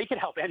me, they can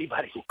help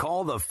anybody.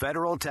 Call the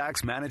Federal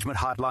Tax Management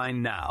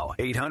Hotline now.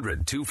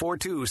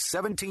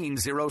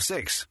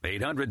 800-242-1706.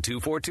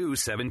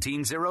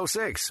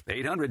 800-242-1706.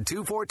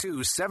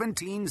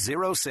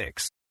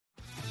 800-242-1706.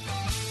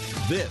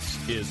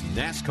 This is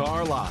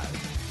NASCAR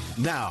Live.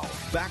 Now,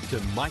 back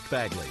to Mike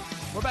Bagley.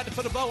 We're about to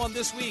put a bow on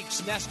this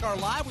week's NASCAR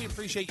Live. We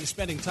appreciate you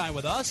spending time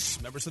with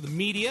us. Members of the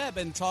media have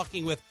been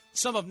talking with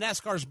some of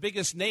NASCAR's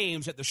biggest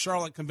names at the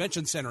Charlotte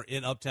Convention Center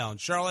in Uptown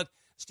Charlotte.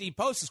 Steve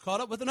Post is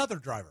caught up with another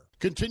driver.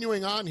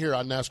 Continuing on here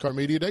on NASCAR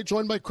Media Day,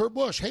 joined by Kurt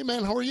Busch. Hey,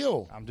 man, how are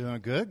you? I'm doing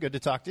good. Good to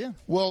talk to you.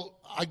 Well,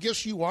 I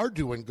guess you are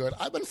doing good.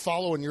 I've been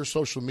following your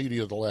social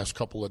media the last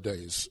couple of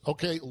days.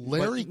 Okay,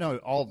 Larry? No,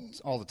 all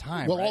the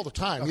time. Well, right? all the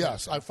time, Okay.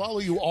 yes. I follow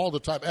you all the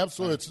time.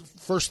 Absolutely.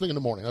 It's first thing in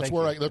the morning. That's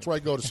where I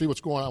go to see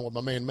what's going on with my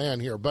main man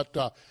here. But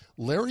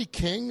Larry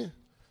King,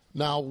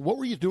 now, what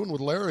were you doing with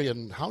Larry,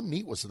 and how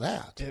neat was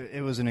that?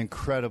 It was an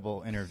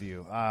incredible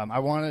interview. I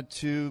wanted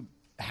to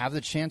have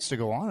the chance to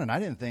go on, and I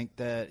didn't think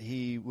that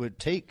he would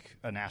take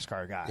a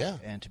NASCAR guy. Yeah.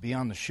 And to be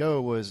on the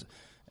show was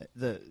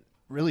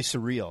really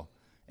surreal.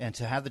 And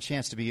to have the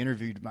chance to be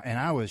interviewed, and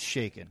I was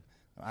shaken.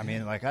 I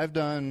mean, like, I've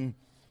done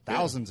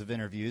thousands of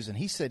interviews, and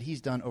he said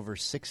he's done over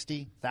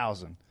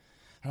 60,000. And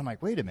I'm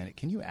like, wait a minute,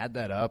 can you add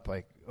that up?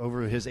 Like,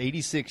 over his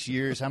 86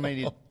 years, how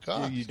many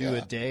do you do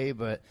a day?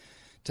 But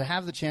to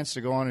have the chance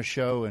to go on a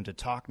show and to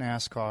talk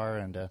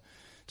NASCAR and to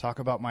talk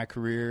about my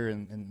career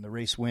and the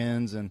race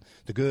wins and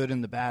the good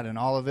and the bad and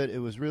all of it, it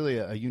was really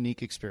a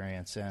unique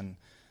experience. And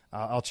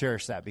I'll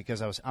cherish that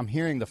because I'm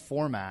hearing the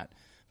format.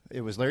 It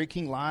was Larry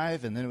King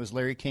Live, and then it was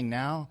Larry King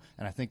Now,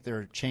 and I think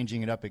they're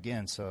changing it up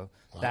again. So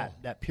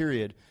that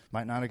period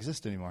might not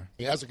exist anymore.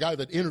 As a guy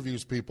that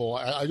interviews people,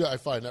 I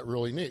find that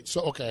really neat.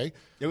 So, okay.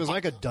 It was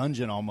like a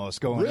dungeon almost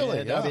going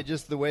really, in. yeah. I mean,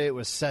 just the way it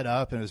was set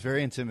up, and it was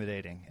very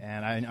intimidating,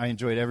 and I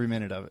enjoyed every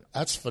minute of it.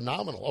 That's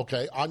phenomenal.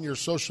 Okay, on your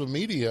social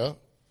media,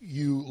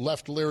 you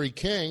left Larry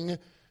King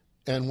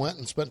and went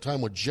and spent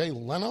time with Jay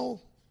Leno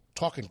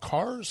talking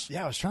cars?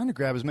 Yeah, I was trying to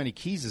grab as many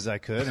keys as I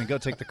could and go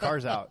take the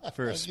cars out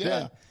for a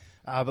spin.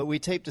 But we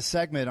taped a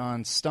segment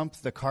on Stump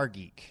the Car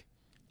Geek.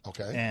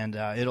 Okay. And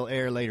it'll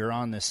air later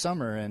on this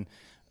summer. And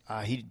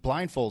he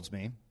blindfolds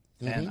me,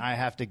 and I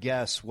have to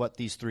guess what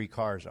these three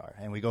cars are.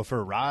 And we go for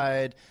a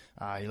ride.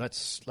 He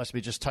lets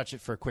me just touch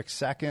it for a quick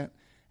second.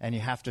 And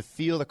you have to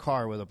feel the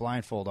car with a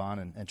blindfold on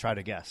and try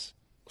to guess.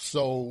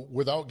 So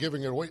without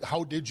giving it away,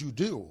 how did you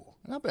do?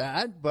 Not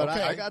bad, but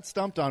I got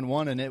stumped on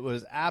one, and it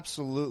was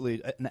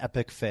absolutely an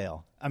epic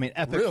fail. I mean,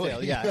 epic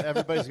fail. Yeah,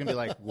 everybody's going to be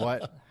like,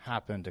 what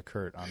happened to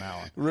Kurt on that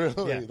one?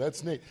 Really? Yeah.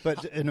 That's neat.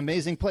 But an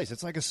amazing place.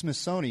 It's like a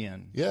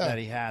Smithsonian that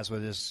he has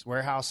with his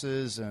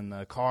warehouses and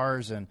the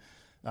cars and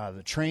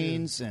the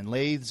trains and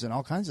lathes and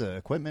all kinds of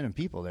equipment and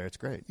people there. It's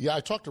great. Yeah,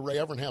 I talked to Ray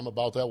Evernham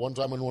about that one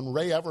time, and when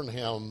Ray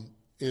Evernham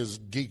is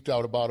geeked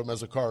out about him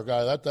as a car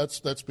guy,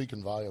 that's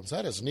speaking volumes.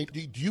 That is neat.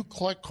 Do you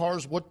collect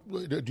cars? What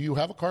do you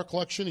have a car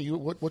collection?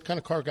 What kind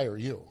of car guy are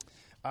you?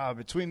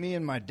 Between me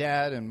and my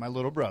dad and my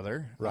little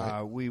brother,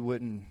 right. We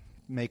wouldn't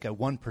make a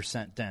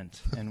 1% dent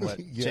in what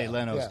Jay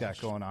Leno's got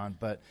going on.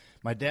 But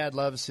my dad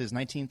loves his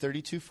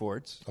 1932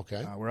 Fords.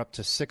 Okay. We're up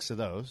to 6 of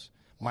those.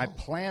 My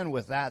plan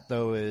with that,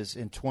 though, is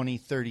in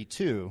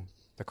 2032,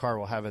 the car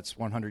will have its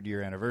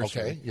 100-year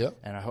anniversary. Okay, yep.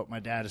 And I hope my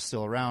dad is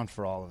still around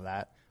for all of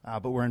that.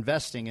 But we're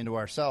investing into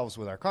ourselves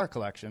with our car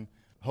collection,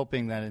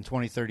 hoping that in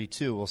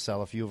 2032 we'll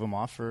sell a few of them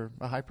off for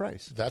a high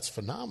price. That's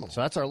phenomenal.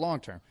 So that's our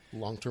long-term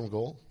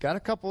goal. Got a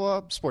couple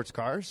of sports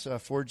cars,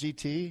 Ford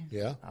GT.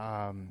 Yeah.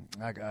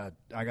 I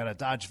got a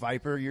Dodge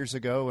Viper years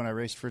ago when I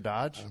raced for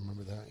Dodge. I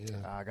remember that,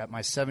 yeah. I got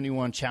my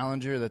 71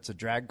 Challenger. That's a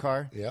drag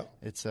car. Yeah.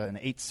 It's an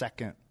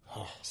 8-second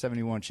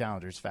 71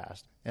 Challenger. It's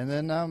fast. And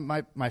then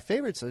my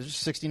favorites is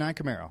just 69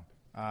 Camaro.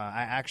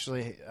 I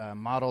actually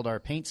modeled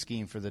our paint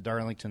scheme for the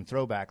Darlington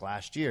Throwback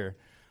last year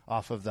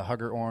off of the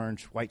Hugger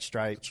Orange, White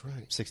Stripe,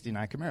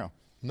 69 Camaro.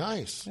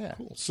 Nice. Yeah.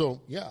 Cool.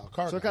 So, yeah, a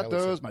car. So I got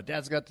those. My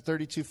dad's got the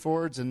 32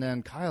 Fords, and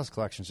then Kyle's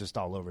collection's just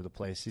all over the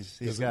place.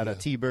 He's got a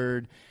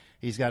T-Bird.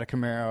 He's got a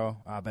Camaro,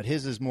 but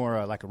his is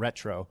more like a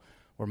retro,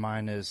 where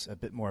mine is a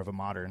bit more of a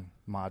modern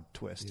mod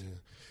twist. Yeah.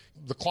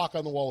 The clock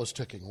on the wall is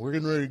ticking. We're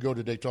getting ready to go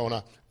to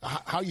Daytona.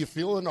 How you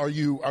feeling? Are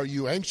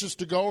you anxious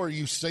to go? Are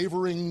you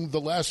savoring the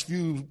last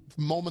few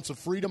moments of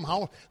freedom?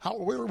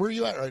 Where are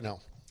you at right now?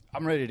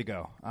 I'm ready to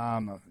go.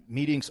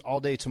 Meetings all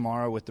day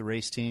tomorrow with the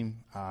race team.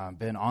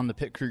 Been on the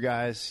pit crew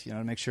guys,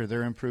 to make sure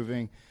they're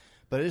improving.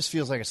 But it just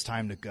feels like it's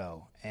time to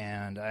go.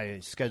 And I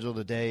scheduled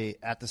a day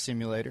at the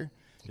simulator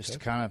just to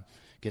kind of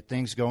get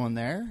things going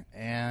there.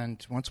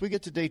 And once we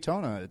get to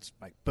Daytona, it's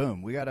like,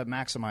 boom, we got to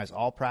maximize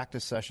all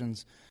practice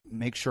sessions,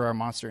 make sure our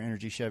Monster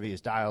Energy Chevy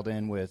is dialed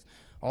in with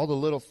all the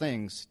little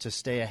things to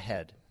stay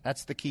ahead.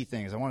 That's the key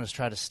thing, is I want to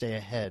try to stay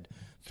ahead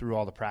through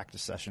all the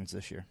practice sessions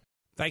this year.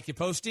 Thank you,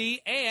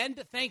 Posty,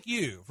 and thank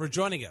you for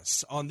joining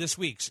us on this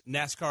week's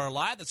NASCAR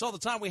Live. That's all the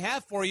time we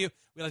have for you.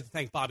 We'd like to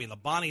thank Bobby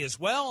Labonte as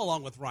well,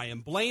 along with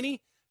Ryan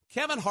Blaney,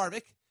 Kevin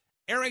Harvick,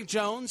 Eric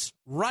Jones,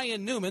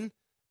 Ryan Newman,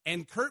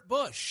 and Kurt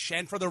Busch.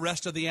 And for the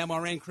rest of the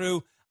MRN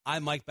crew,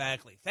 I'm Mike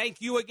Bagley. Thank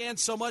you again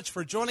so much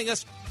for joining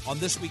us on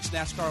this week's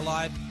NASCAR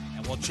Live,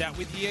 and we'll chat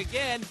with you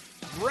again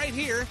right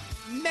here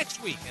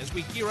next week as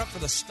we gear up for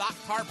the stock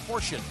car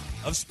portion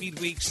of Speed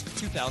Weeks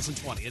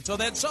 2020. Until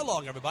then, so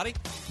long, everybody.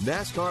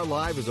 NASCAR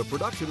Live is a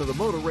production of the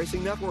Motor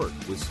Racing Network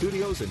with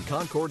studios in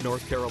Concord,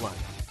 North Carolina,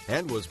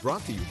 and was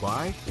brought to you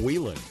by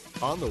Whelen,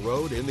 on the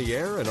road, in the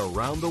air, and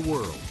around the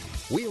world.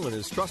 Whelen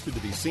is trusted to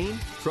be seen,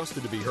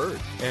 trusted to be heard,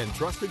 and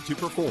trusted to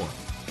perform.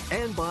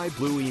 And by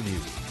Blue Emu.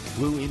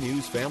 Blue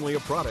Emu's family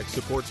of products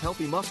supports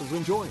healthy muscles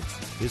and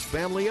joints. Is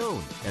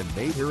family-owned and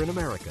made here in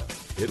America.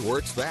 It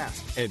works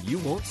fast, and you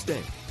won't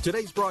stink.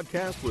 Today's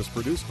broadcast was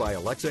produced by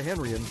Alexa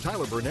Henry and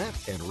Tyler Burnett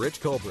and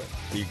Rich Colbert.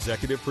 The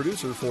executive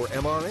producer for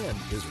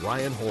MRN is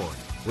Ryan Horn.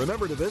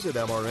 Remember to visit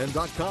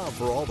MRN.com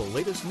for all the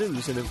latest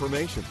news and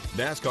information.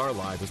 NASCAR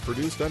Live is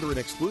produced under an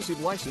exclusive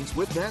license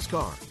with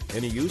NASCAR.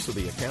 Any use of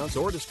the accounts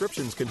or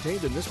descriptions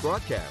contained in this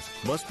broadcast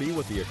must be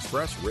with the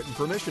express written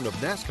permission of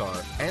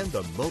NASCAR and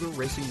the Motor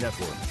Racing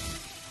Network.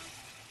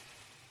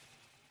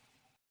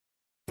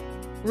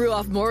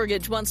 Ruoff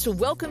Mortgage wants to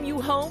welcome you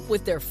home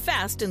with their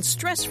fast and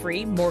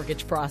stress-free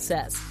mortgage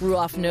process.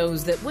 Ruoff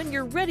knows that when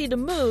you're ready to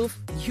move,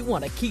 you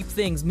want to keep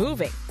things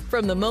moving.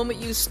 From the moment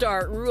you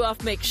start,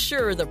 Ruoff makes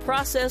sure the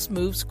process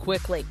moves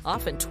quickly,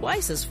 often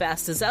twice as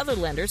fast as other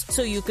lenders,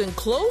 so you can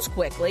close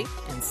quickly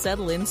and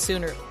settle in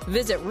sooner.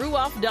 Visit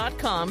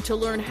Ruoff.com to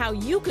learn how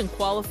you can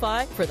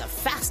qualify for the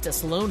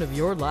fastest loan of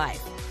your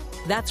life.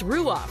 That's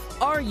Ruoff,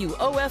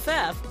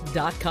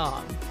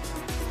 RUOFF.com.